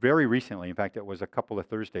me very recently, in fact, it was a couple of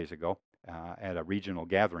Thursdays ago at a regional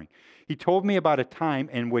gathering. He told me about a time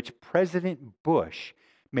in which President Bush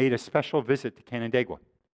made a special visit to Canandaigua.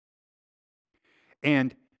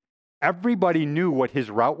 And everybody knew what his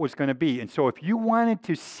route was going to be. And so if you wanted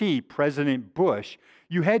to see President Bush,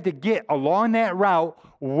 you had to get along that route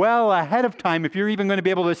well ahead of time if you're even going to be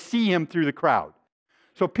able to see him through the crowd.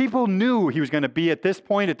 So people knew he was going to be at this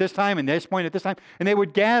point at this time and this point at this time, and they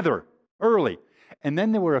would gather early. And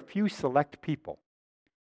then there were a few select people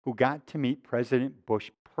who got to meet President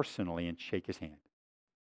Bush personally and shake his hand.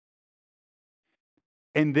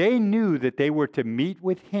 And they knew that they were to meet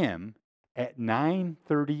with him at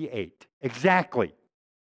 9:38. Exactly.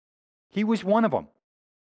 He was one of them.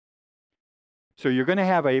 So you're going to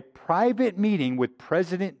have a private meeting with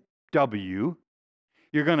President W.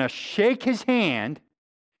 You're going to shake his hand,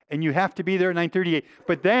 and you have to be there at 9:38.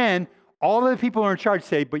 But then all of the people who are in charge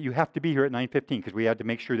say, but you have to be here at 9:15 because we had to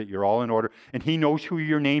make sure that you're all in order. And he knows who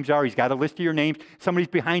your names are. He's got a list of your names. Somebody's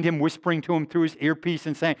behind him whispering to him through his earpiece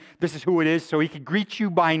and saying, this is who it is, so he can greet you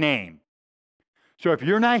by name. So if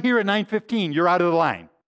you're not here at 9:15, you're out of the line.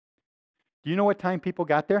 Do you know what time people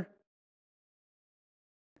got there?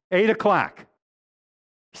 8 o'clock.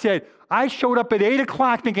 He said, I showed up at 8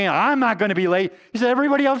 o'clock thinking, I'm not going to be late. He said,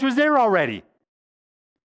 everybody else was there already.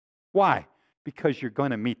 Why? Because you're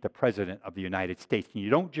going to meet the President of the United States. And you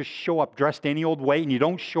don't just show up dressed any old way, and you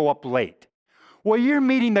don't show up late. Well, you're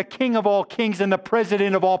meeting the King of all kings and the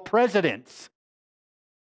President of all presidents.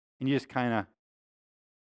 And you just kind of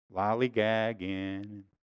lollygag in.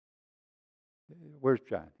 Where's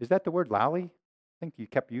John? Is that the word lolly? I think you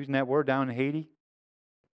kept using that word down in Haiti.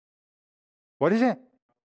 What is it?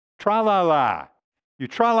 Tra-la-la. You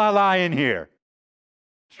tra-la-la in here.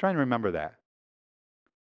 Just trying to remember that.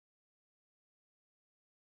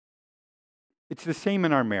 It's the same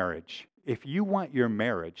in our marriage. If you want your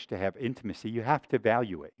marriage to have intimacy, you have to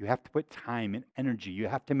value it. You have to put time and energy. You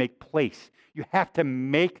have to make place. You have to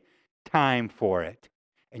make time for it.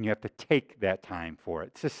 And you have to take that time for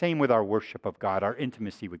it. It's the same with our worship of God, our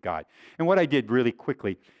intimacy with God. And what I did really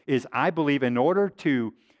quickly is I believe in order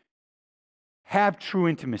to have true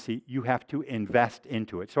intimacy, you have to invest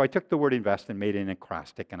into it. So I took the word invest and made it an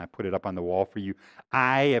acrostic, and I put it up on the wall for you.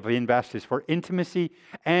 I of invest is for intimacy,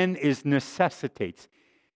 N is necessitates.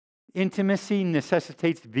 Intimacy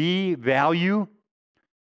necessitates V, value,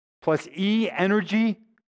 plus E, energy,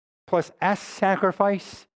 plus S,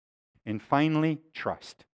 sacrifice, and finally,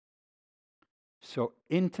 trust. So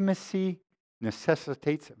intimacy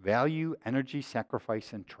necessitates value, energy,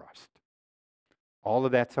 sacrifice, and trust. All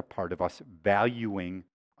of that's a part of us valuing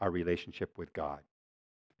our relationship with God.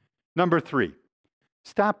 Number 3,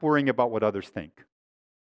 stop worrying about what others think.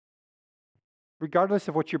 Regardless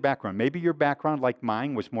of what your background, maybe your background, like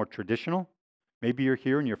mine, was more traditional. Maybe you're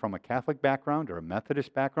here and you're from a Catholic background or a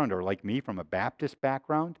Methodist background, or like me, from a Baptist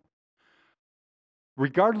background.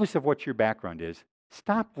 Regardless of what your background is,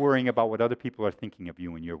 stop worrying about what other people are thinking of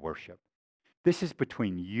you in your worship. This is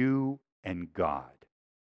between you and God.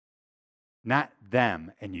 Not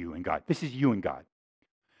them and you and God. This is you and God.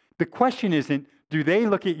 The question isn't, do they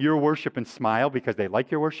look at your worship and smile because they like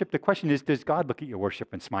your worship? The question is, does God look at your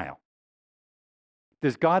worship and smile?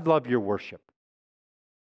 Does God love your worship?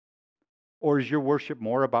 Or is your worship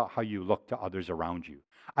more about how you look to others around you?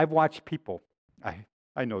 I've watched people,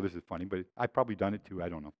 I know this is funny, but I've probably done it too. I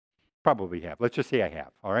don't know. Probably have. Let's just say I have,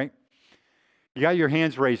 all right? You got your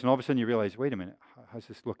hands raised, and all of a sudden you realize, wait a minute, how's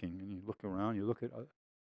this looking? And you look around, you look at,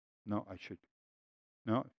 no, I should,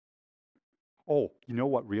 no. Oh, you know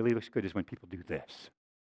what really looks good is when people do this.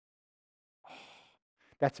 Oh,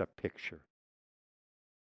 that's a picture.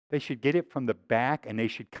 They should get it from the back, and they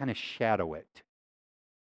should kind of shadow it.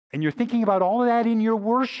 And you're thinking about all of that in your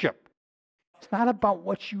worship. It's not about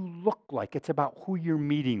what you look like. It's about who you're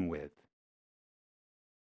meeting with.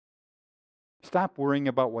 Stop worrying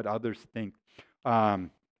about what others think.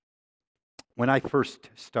 When I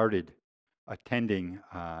first started attending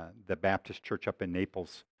the Baptist church up in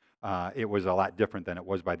Naples it was a lot different than it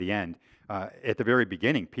was by the end. At the very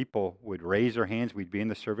beginning, people would raise their hands. We'd be in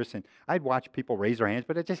the service, and I'd watch people raise their hands,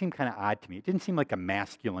 but it just seemed kind of odd to me. It didn't seem like a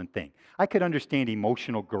masculine thing. I could understand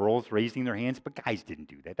emotional girls raising their hands, but guys didn't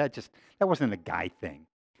do that. That wasn't a guy thing.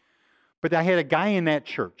 But I had a guy in that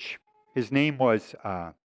church. His name was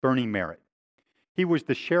Bernie Merritt. He was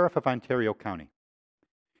the sheriff of Ontario County.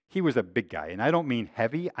 He was a big guy, and I don't mean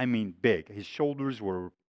heavy, I mean big. His shoulders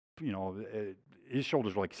were, his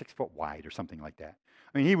shoulders were like 6 foot wide or something like that.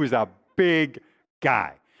 I mean, he was a big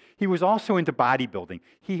guy. He was also into bodybuilding.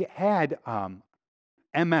 He had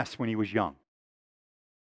MS when he was young.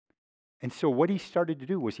 And so what he started to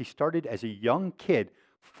do was he started as a young kid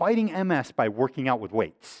fighting MS by working out with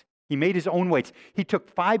weights. He made his own weights. He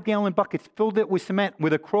took 5-gallon buckets, filled it with cement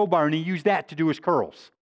with a crowbar, and he used that to do his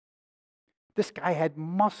curls. This guy had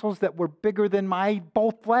muscles that were bigger than my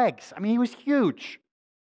both legs. I mean, he was huge.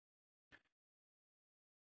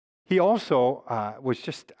 He also was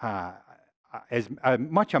just as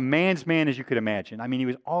much a man's man as you could imagine. I mean, he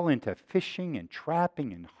was all into fishing and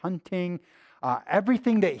trapping and hunting.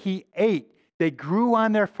 Everything that he ate, they grew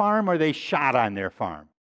on their farm or they shot on their farm.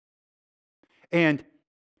 And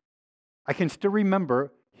I can still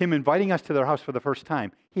remember him inviting us to their house for the first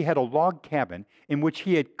time. He had a log cabin in which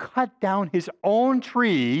he had cut down his own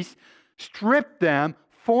trees, stripped them,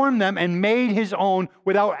 formed them, and made his own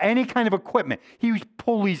without any kind of equipment. He used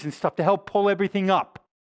pulleys and stuff to help pull everything up.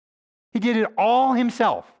 He did it all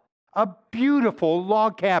himself. A beautiful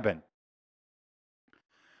log cabin.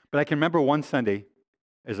 But I can remember one Sunday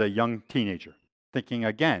as a young teenager thinking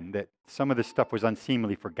again that some of this stuff was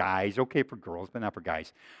unseemly for guys, okay for girls, but not for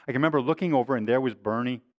guys. I can remember looking over and there was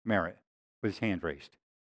Bernie Merritt with his hand raised.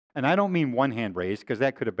 And I don't mean one hand raised because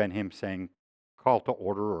that could have been him saying, call to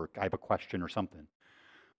order or I have a question or something.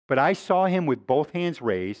 But I saw him with both hands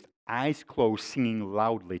raised, eyes closed, singing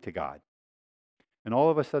loudly to God. And all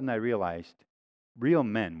of a sudden I realized real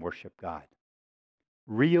men worship God.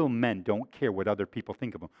 Real men don't care what other people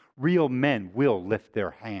think of them. Real men will lift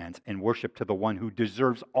their hands and worship to the one who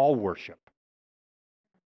deserves all worship.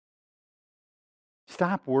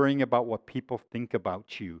 Stop worrying about what people think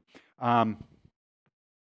about you.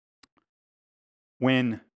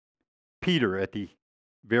 When Peter, at the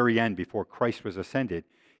very end, before Christ was ascended,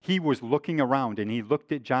 he was looking around and he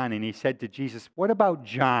looked at John and he said to Jesus, "What about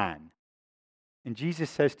John?" And Jesus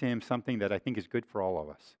says to him something that I think is good for all of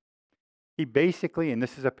us. He basically, and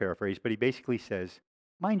this is a paraphrase, but he basically says,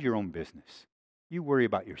 mind your own business. You worry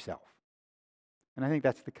about yourself. And I think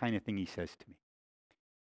that's the kind of thing he says to me.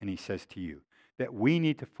 And he says to you, that we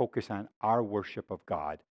need to focus on our worship of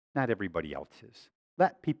God, not everybody else's.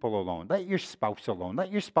 Let people alone. Let your spouse alone.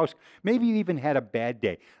 Let your spouse, maybe you even had a bad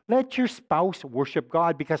day. Let your spouse worship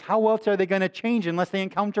God, because how else are they going to change unless they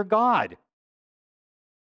encounter God?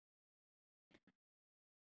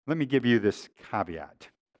 Let me give you this caveat.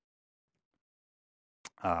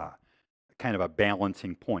 Kind of a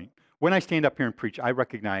balancing point. When I stand up here and preach, I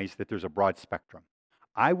recognize that there's a broad spectrum.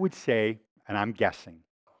 I would say, and I'm guessing,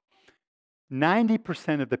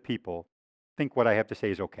 90% of the people think what I have to say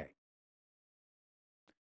is okay.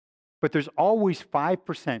 But there's always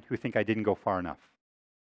 5% who think I didn't go far enough.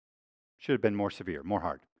 Should have been more severe, more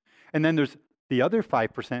hard. And then there's the other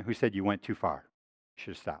 5% who said you went too far.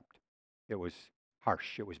 Should have stopped. It was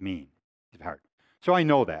harsh. It was mean. It was hard. So I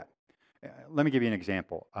know that. Let me give you an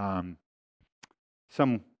example.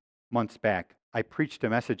 Some months back, I preached a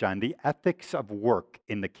message on the ethics of work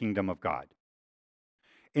in the kingdom of God.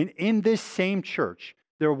 And in this same church,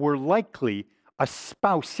 there were likely a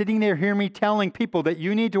spouse sitting there hearing me telling people that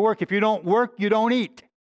you need to work. If you don't work, you don't eat.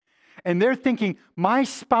 And they're thinking, my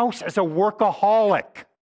spouse is a workaholic.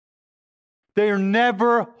 They're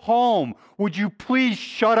never home. Would you please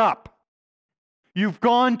shut up? You've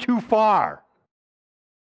gone too far.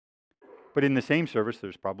 But in the same service,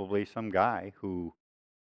 there's probably some guy who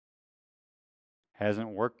hasn't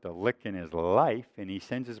worked a lick in his life, and he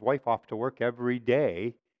sends his wife off to work every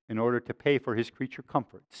day in order to pay for his creature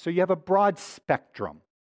comforts. So you have a broad spectrum.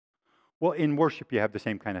 Well, in worship, you have the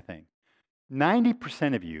same kind of thing.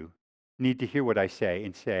 90% of you need to hear what I say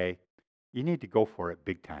and say, you need to go for it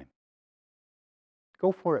big time.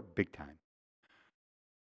 Go for it big time.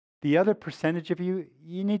 The other percentage of you,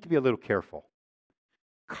 you need to be a little careful.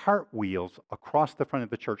 Cartwheels across the front of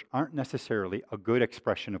the church aren't necessarily a good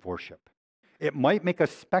expression of worship. It might make a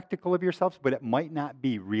spectacle of yourselves, but it might not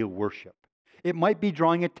be real worship. It might be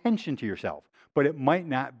drawing attention to yourself, but it might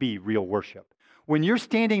not be real worship. When you're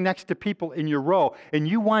standing next to people in your row and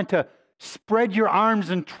you want to spread your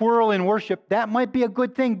arms and twirl in worship, that might be a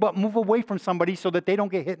good thing, but move away from somebody so that they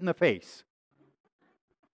don't get hit in the face.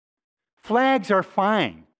 Flags are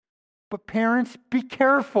fine, But parents, be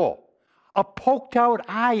careful. A poked out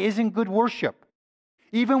eye isn't good worship.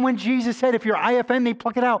 Even when Jesus said, if your eye offend thee,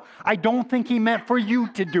 pluck it out, I don't think he meant for you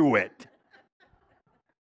to do it.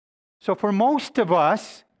 So for most of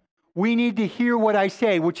us, we need to hear what I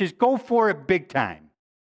say, which is go for it big time.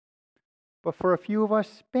 But for a few of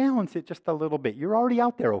us, balance it just a little bit. You're already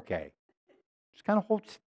out there okay. Just kind of hold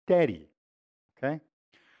steady, okay?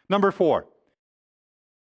 Number 4,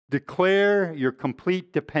 declare your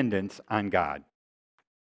complete dependence on God.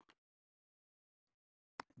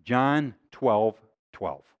 John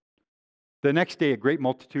 12:12. The next day, a great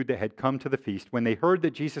multitude that had come to the feast, when they heard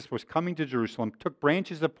that Jesus was coming to Jerusalem, took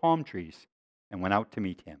branches of palm trees and went out to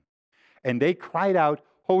meet him. And they cried out,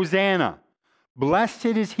 Hosanna! Blessed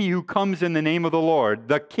is he who comes in the name of the Lord,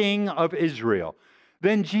 the King of Israel.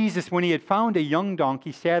 Then Jesus, when he had found a young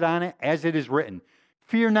donkey, sat on it, as it is written,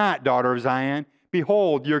 Fear not, daughter of Zion.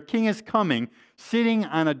 Behold, your king is coming, sitting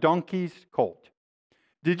on a donkey's colt.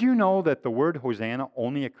 Did you know that the word Hosanna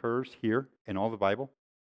only occurs here in all the Bible?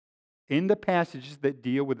 In the passages that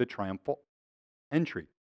deal with the triumphal entry.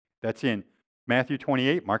 That's in Matthew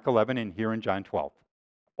 28, Mark 11, and here in John 12.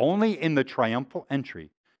 Only in the triumphal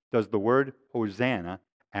entry does the word Hosanna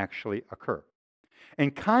actually occur.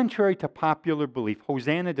 And contrary to popular belief,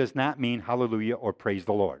 Hosanna does not mean hallelujah or praise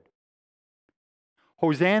the Lord.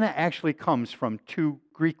 Hosanna actually comes from 2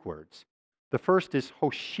 Greek words. The first is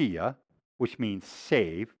Hoshea, which means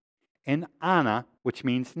save, and Anna, which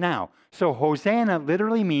means now. So Hosanna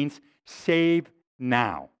literally means save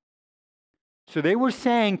now. So they were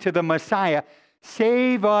saying to the Messiah,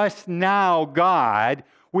 save us now, God.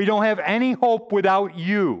 We don't have any hope without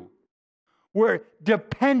you. We're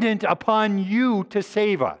dependent upon you to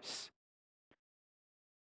save us.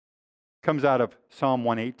 Comes out of Psalm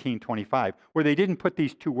 118:25, where they didn't put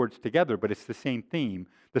these 2 words together, but it's the same theme.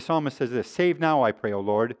 The psalmist says this, Save now, I pray, O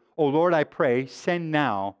Lord. O Lord, I pray, send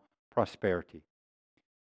now prosperity.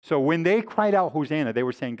 So when they cried out Hosanna, they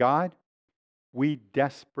were saying, God, we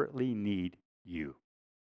desperately need you.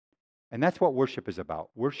 And that's what worship is about.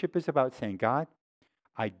 Worship is about saying, God,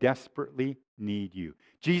 I desperately need you.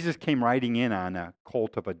 Jesus came riding in on a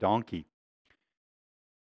colt of a donkey.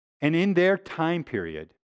 And in their time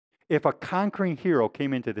period, if a conquering hero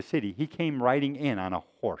came into the city, he came riding in on a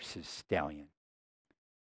horse's stallion.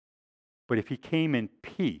 But if he came in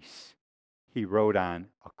peace, he rode on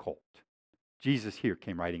a colt. Jesus here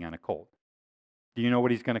came riding on a colt. Do you know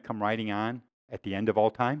what he's going to come riding on at the end of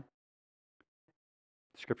all time?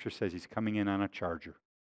 Scripture says he's coming in on a charger.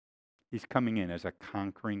 He's coming in as a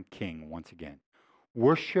conquering king once again.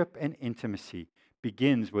 Worship and intimacy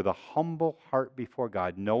begins with a humble heart before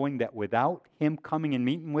God, knowing that without him coming and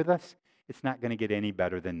meeting with us, it's not going to get any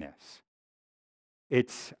better than this.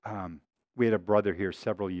 We had a brother here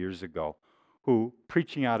several years ago who,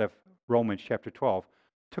 preaching out of Romans chapter 12,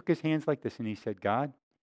 took his hands like this and he said, God,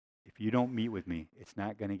 if you don't meet with me, it's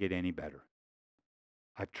not going to get any better.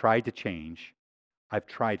 I've tried to change. I've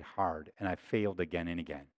tried hard, and I've failed again and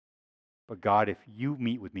again. But God, if you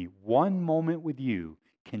meet with me, one moment with you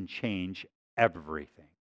can change everything.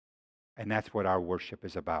 And that's what our worship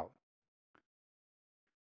is about.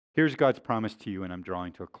 Here's God's promise to you, and I'm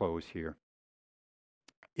drawing to a close here.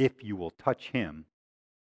 If you will touch him,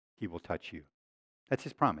 he will touch you. That's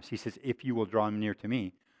his promise. He says, if you will draw near to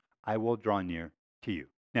me, I will draw near to you.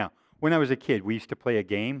 Now, when I was a kid, we used to play a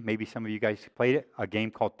game. Maybe some of you guys played it, a game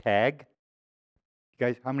called tag. You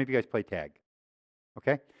guys, how many of you guys play tag?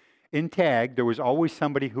 Okay? In tag, there was always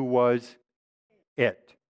somebody who was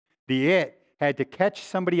it. The it had to catch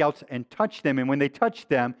somebody else and touch them, and when they touched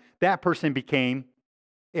them, that person became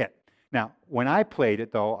it. Now, when I played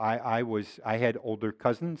it, though, I had older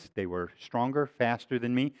cousins. They were stronger, faster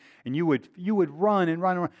than me, and you would run and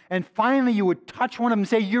run and run, and finally you would touch one of them and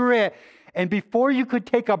say, "You're it." And before you could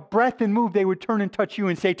take a breath and move, they would turn and touch you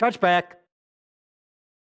and say, "Touch back."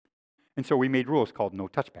 And so we made rules called no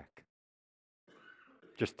touchback,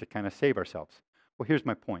 just to kind of save ourselves. Well, here's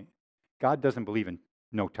my point. God doesn't believe in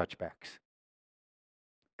no touchbacks.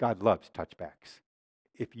 God loves touchbacks.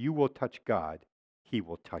 If you will touch God, he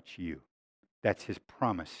will touch you. That's his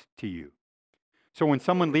promise to you. So when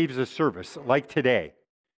someone leaves a service like today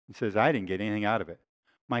and says, I didn't get anything out of it,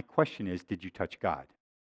 my question is, did you touch God?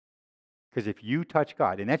 Because if you touch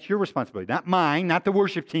God, and that's your responsibility, not mine, not the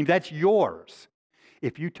worship team, that's yours.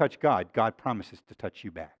 If you touch God, God promises to touch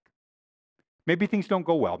you back. Maybe things don't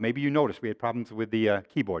go well. Maybe you noticed we had problems with the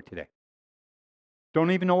keyboard today.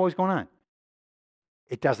 Don't even know what was going on.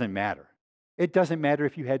 It doesn't matter. It doesn't matter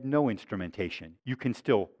if you had no instrumentation. You can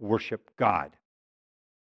still worship God.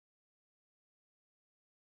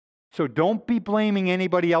 So don't be blaming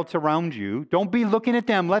anybody else around you. Don't be looking at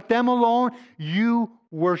them. Let them alone. You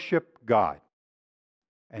worship God.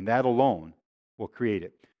 And that alone will create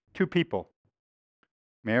it. Two people,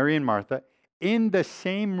 Mary and Martha, in the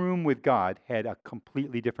same room with God, had a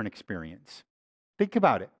completely different experience. Think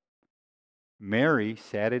about it. Mary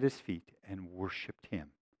sat at his feet and worshiped him.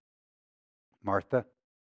 Martha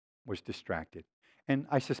was distracted. And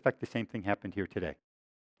I suspect the same thing happened here today.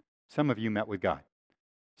 Some of you met with God.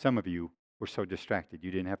 Some of you were so distracted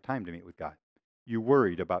you didn't have time to meet with God. You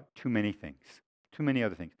worried about too many things, too many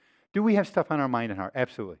other things. Do we have stuff on our mind and heart?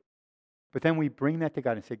 Absolutely. But then we bring that to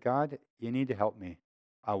God and say, God, you need to help me.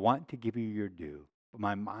 I want to give you your due, but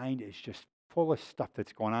my mind is just full of stuff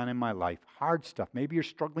that's going on in my life, hard stuff. Maybe you're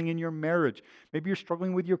struggling in your marriage. Maybe you're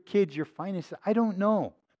struggling with your kids, your finances. I don't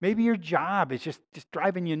know. Maybe your job is just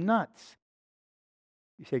driving you nuts.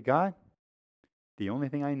 You say, God, the only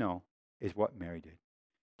thing I know is what Mary did.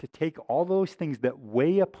 To take all those things that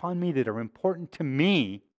weigh upon me, that are important to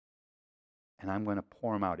me, and I'm going to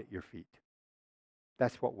pour them out at your feet.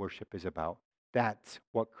 That's what worship is about. That's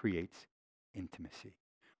what creates intimacy.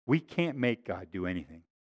 We can't make God do anything.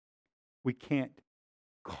 We can't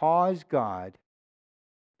cause God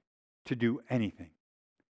to do anything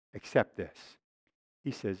except this. He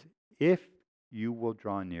says, if you will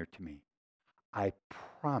draw near to me, I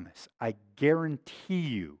promise, I guarantee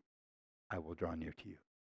you, I will draw near to you.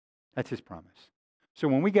 That's his promise. So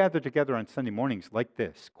when we gather together on Sunday mornings like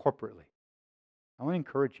this, corporately, I want to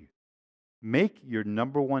encourage you. Make your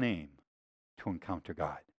number one aim to encounter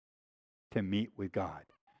God, to meet with God.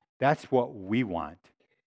 That's what we want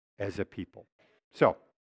as a people. So,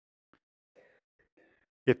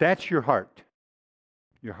 if that's your heart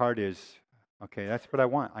is, okay, that's what I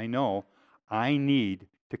want. I know I need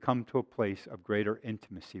to come to a place of greater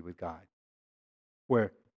intimacy with God,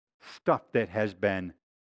 where stuff that has been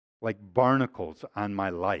like barnacles on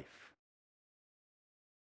my life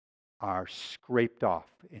are scraped off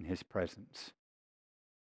in his presence.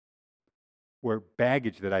 Where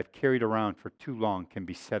baggage that I've carried around for too long can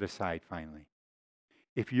be set aside finally.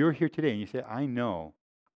 If you're here today and you say, I know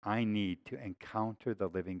I need to encounter the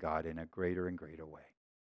living God in a greater and greater way.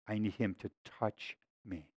 I need him to touch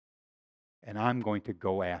me. And I'm going to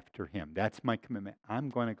go after him. That's my commitment. I'm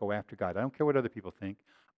going to go after God. I don't care what other people think.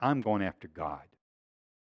 I'm going after God.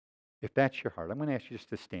 If that's your heart, I'm going to ask you just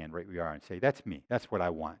to stand right where you are and say, that's me. That's what I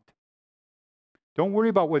want. Don't worry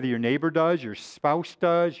about whether your neighbor does, your spouse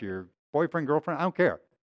does, your boyfriend, girlfriend. I don't care.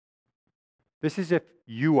 This is if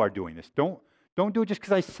you are doing this. Don't do it just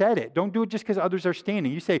because I said it. Don't do it just because others are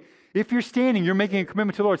standing. You say, if you're standing, you're making a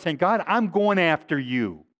commitment to the Lord, saying, God, I'm going after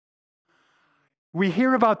you. We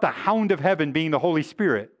hear about the hound of heaven being the Holy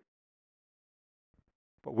Spirit,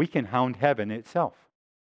 but we can hound heaven itself.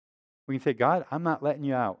 We can say, God, I'm not letting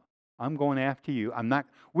you out. I'm going after you.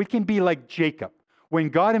 We can be like Jacob. When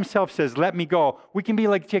God himself says, let me go, we can be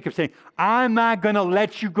like Jacob saying, I'm not going to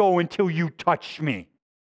let you go until you touch me.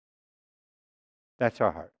 That's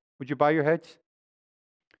our heart. Would you bow your heads?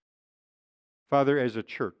 Father, as a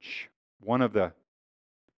church, one of the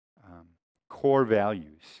core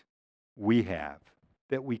values we have,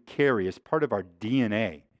 that we carry as part of our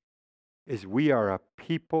DNA, is we are a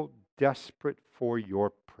people desperate for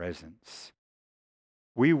your presence.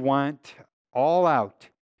 We want all out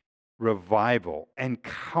revival,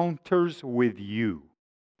 encounters with you.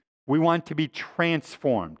 We want to be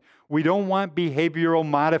transformed. We don't want behavioral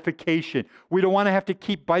modification. We don't want to have to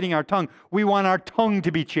keep biting our tongue. We want our tongue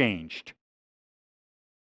to be changed.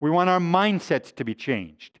 We want our mindsets to be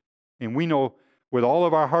changed. And we know with all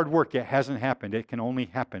of our hard work, it hasn't happened. It can only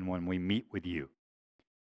happen when we meet with you.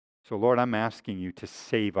 So, Lord, I'm asking you to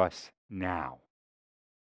save us now.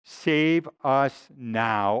 Save us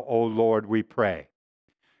now, O Lord, we pray.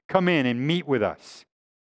 Come in and meet with us,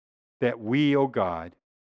 that we, O God,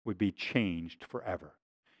 would be changed forever.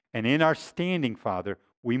 And in our standing, Father,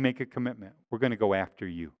 we make a commitment. We're going to go after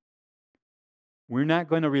you. We're not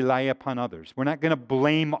going to rely upon others. We're not going to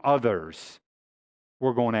blame others.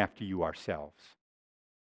 We're going after you ourselves.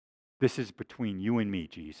 This is between you and me,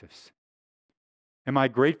 Jesus. Am I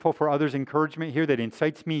grateful for others' encouragement here that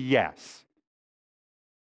incites me? Yes.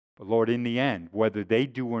 But Lord, in the end, whether they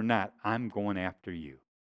do or not, I'm going after you.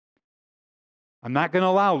 I'm not going to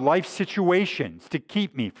allow life situations to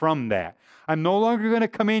keep me from that. I'm no longer going to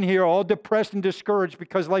come in here all depressed and discouraged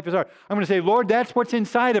because life is hard. I'm going to say, Lord, that's what's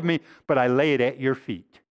inside of me, but I lay it at your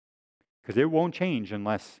feet because it won't change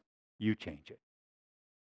unless you change it.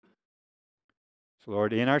 So,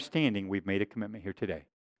 Lord, in our standing, we've made a commitment here today.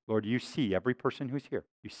 Lord, you see every person who's here.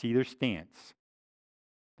 You see their stance.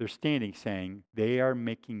 They're standing saying they are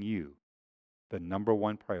making you the number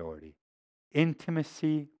one priority.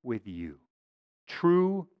 Intimacy with you.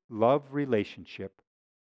 True love relationship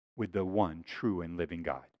with the one true and living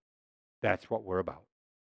God. That's what we're about.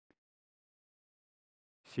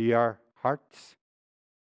 See our hearts?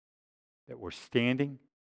 That we're standing,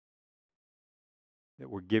 that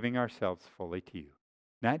we're giving ourselves fully to you.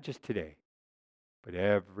 Not just today, but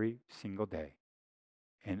every single day.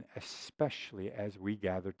 And especially as we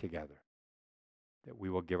gather together, that we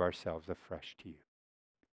will give ourselves afresh to you.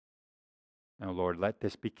 Now, Lord, let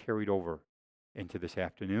this be carried over into this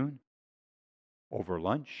afternoon, over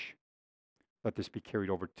lunch. Let this be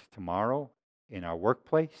carried over to tomorrow in our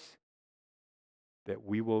workplace, that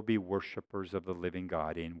we will be worshipers of the living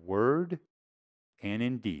God in word and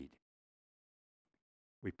in deed.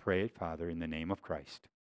 We pray it, Father, in the name of Christ.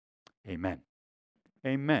 Amen.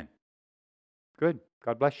 Amen. Good.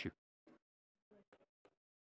 God bless you.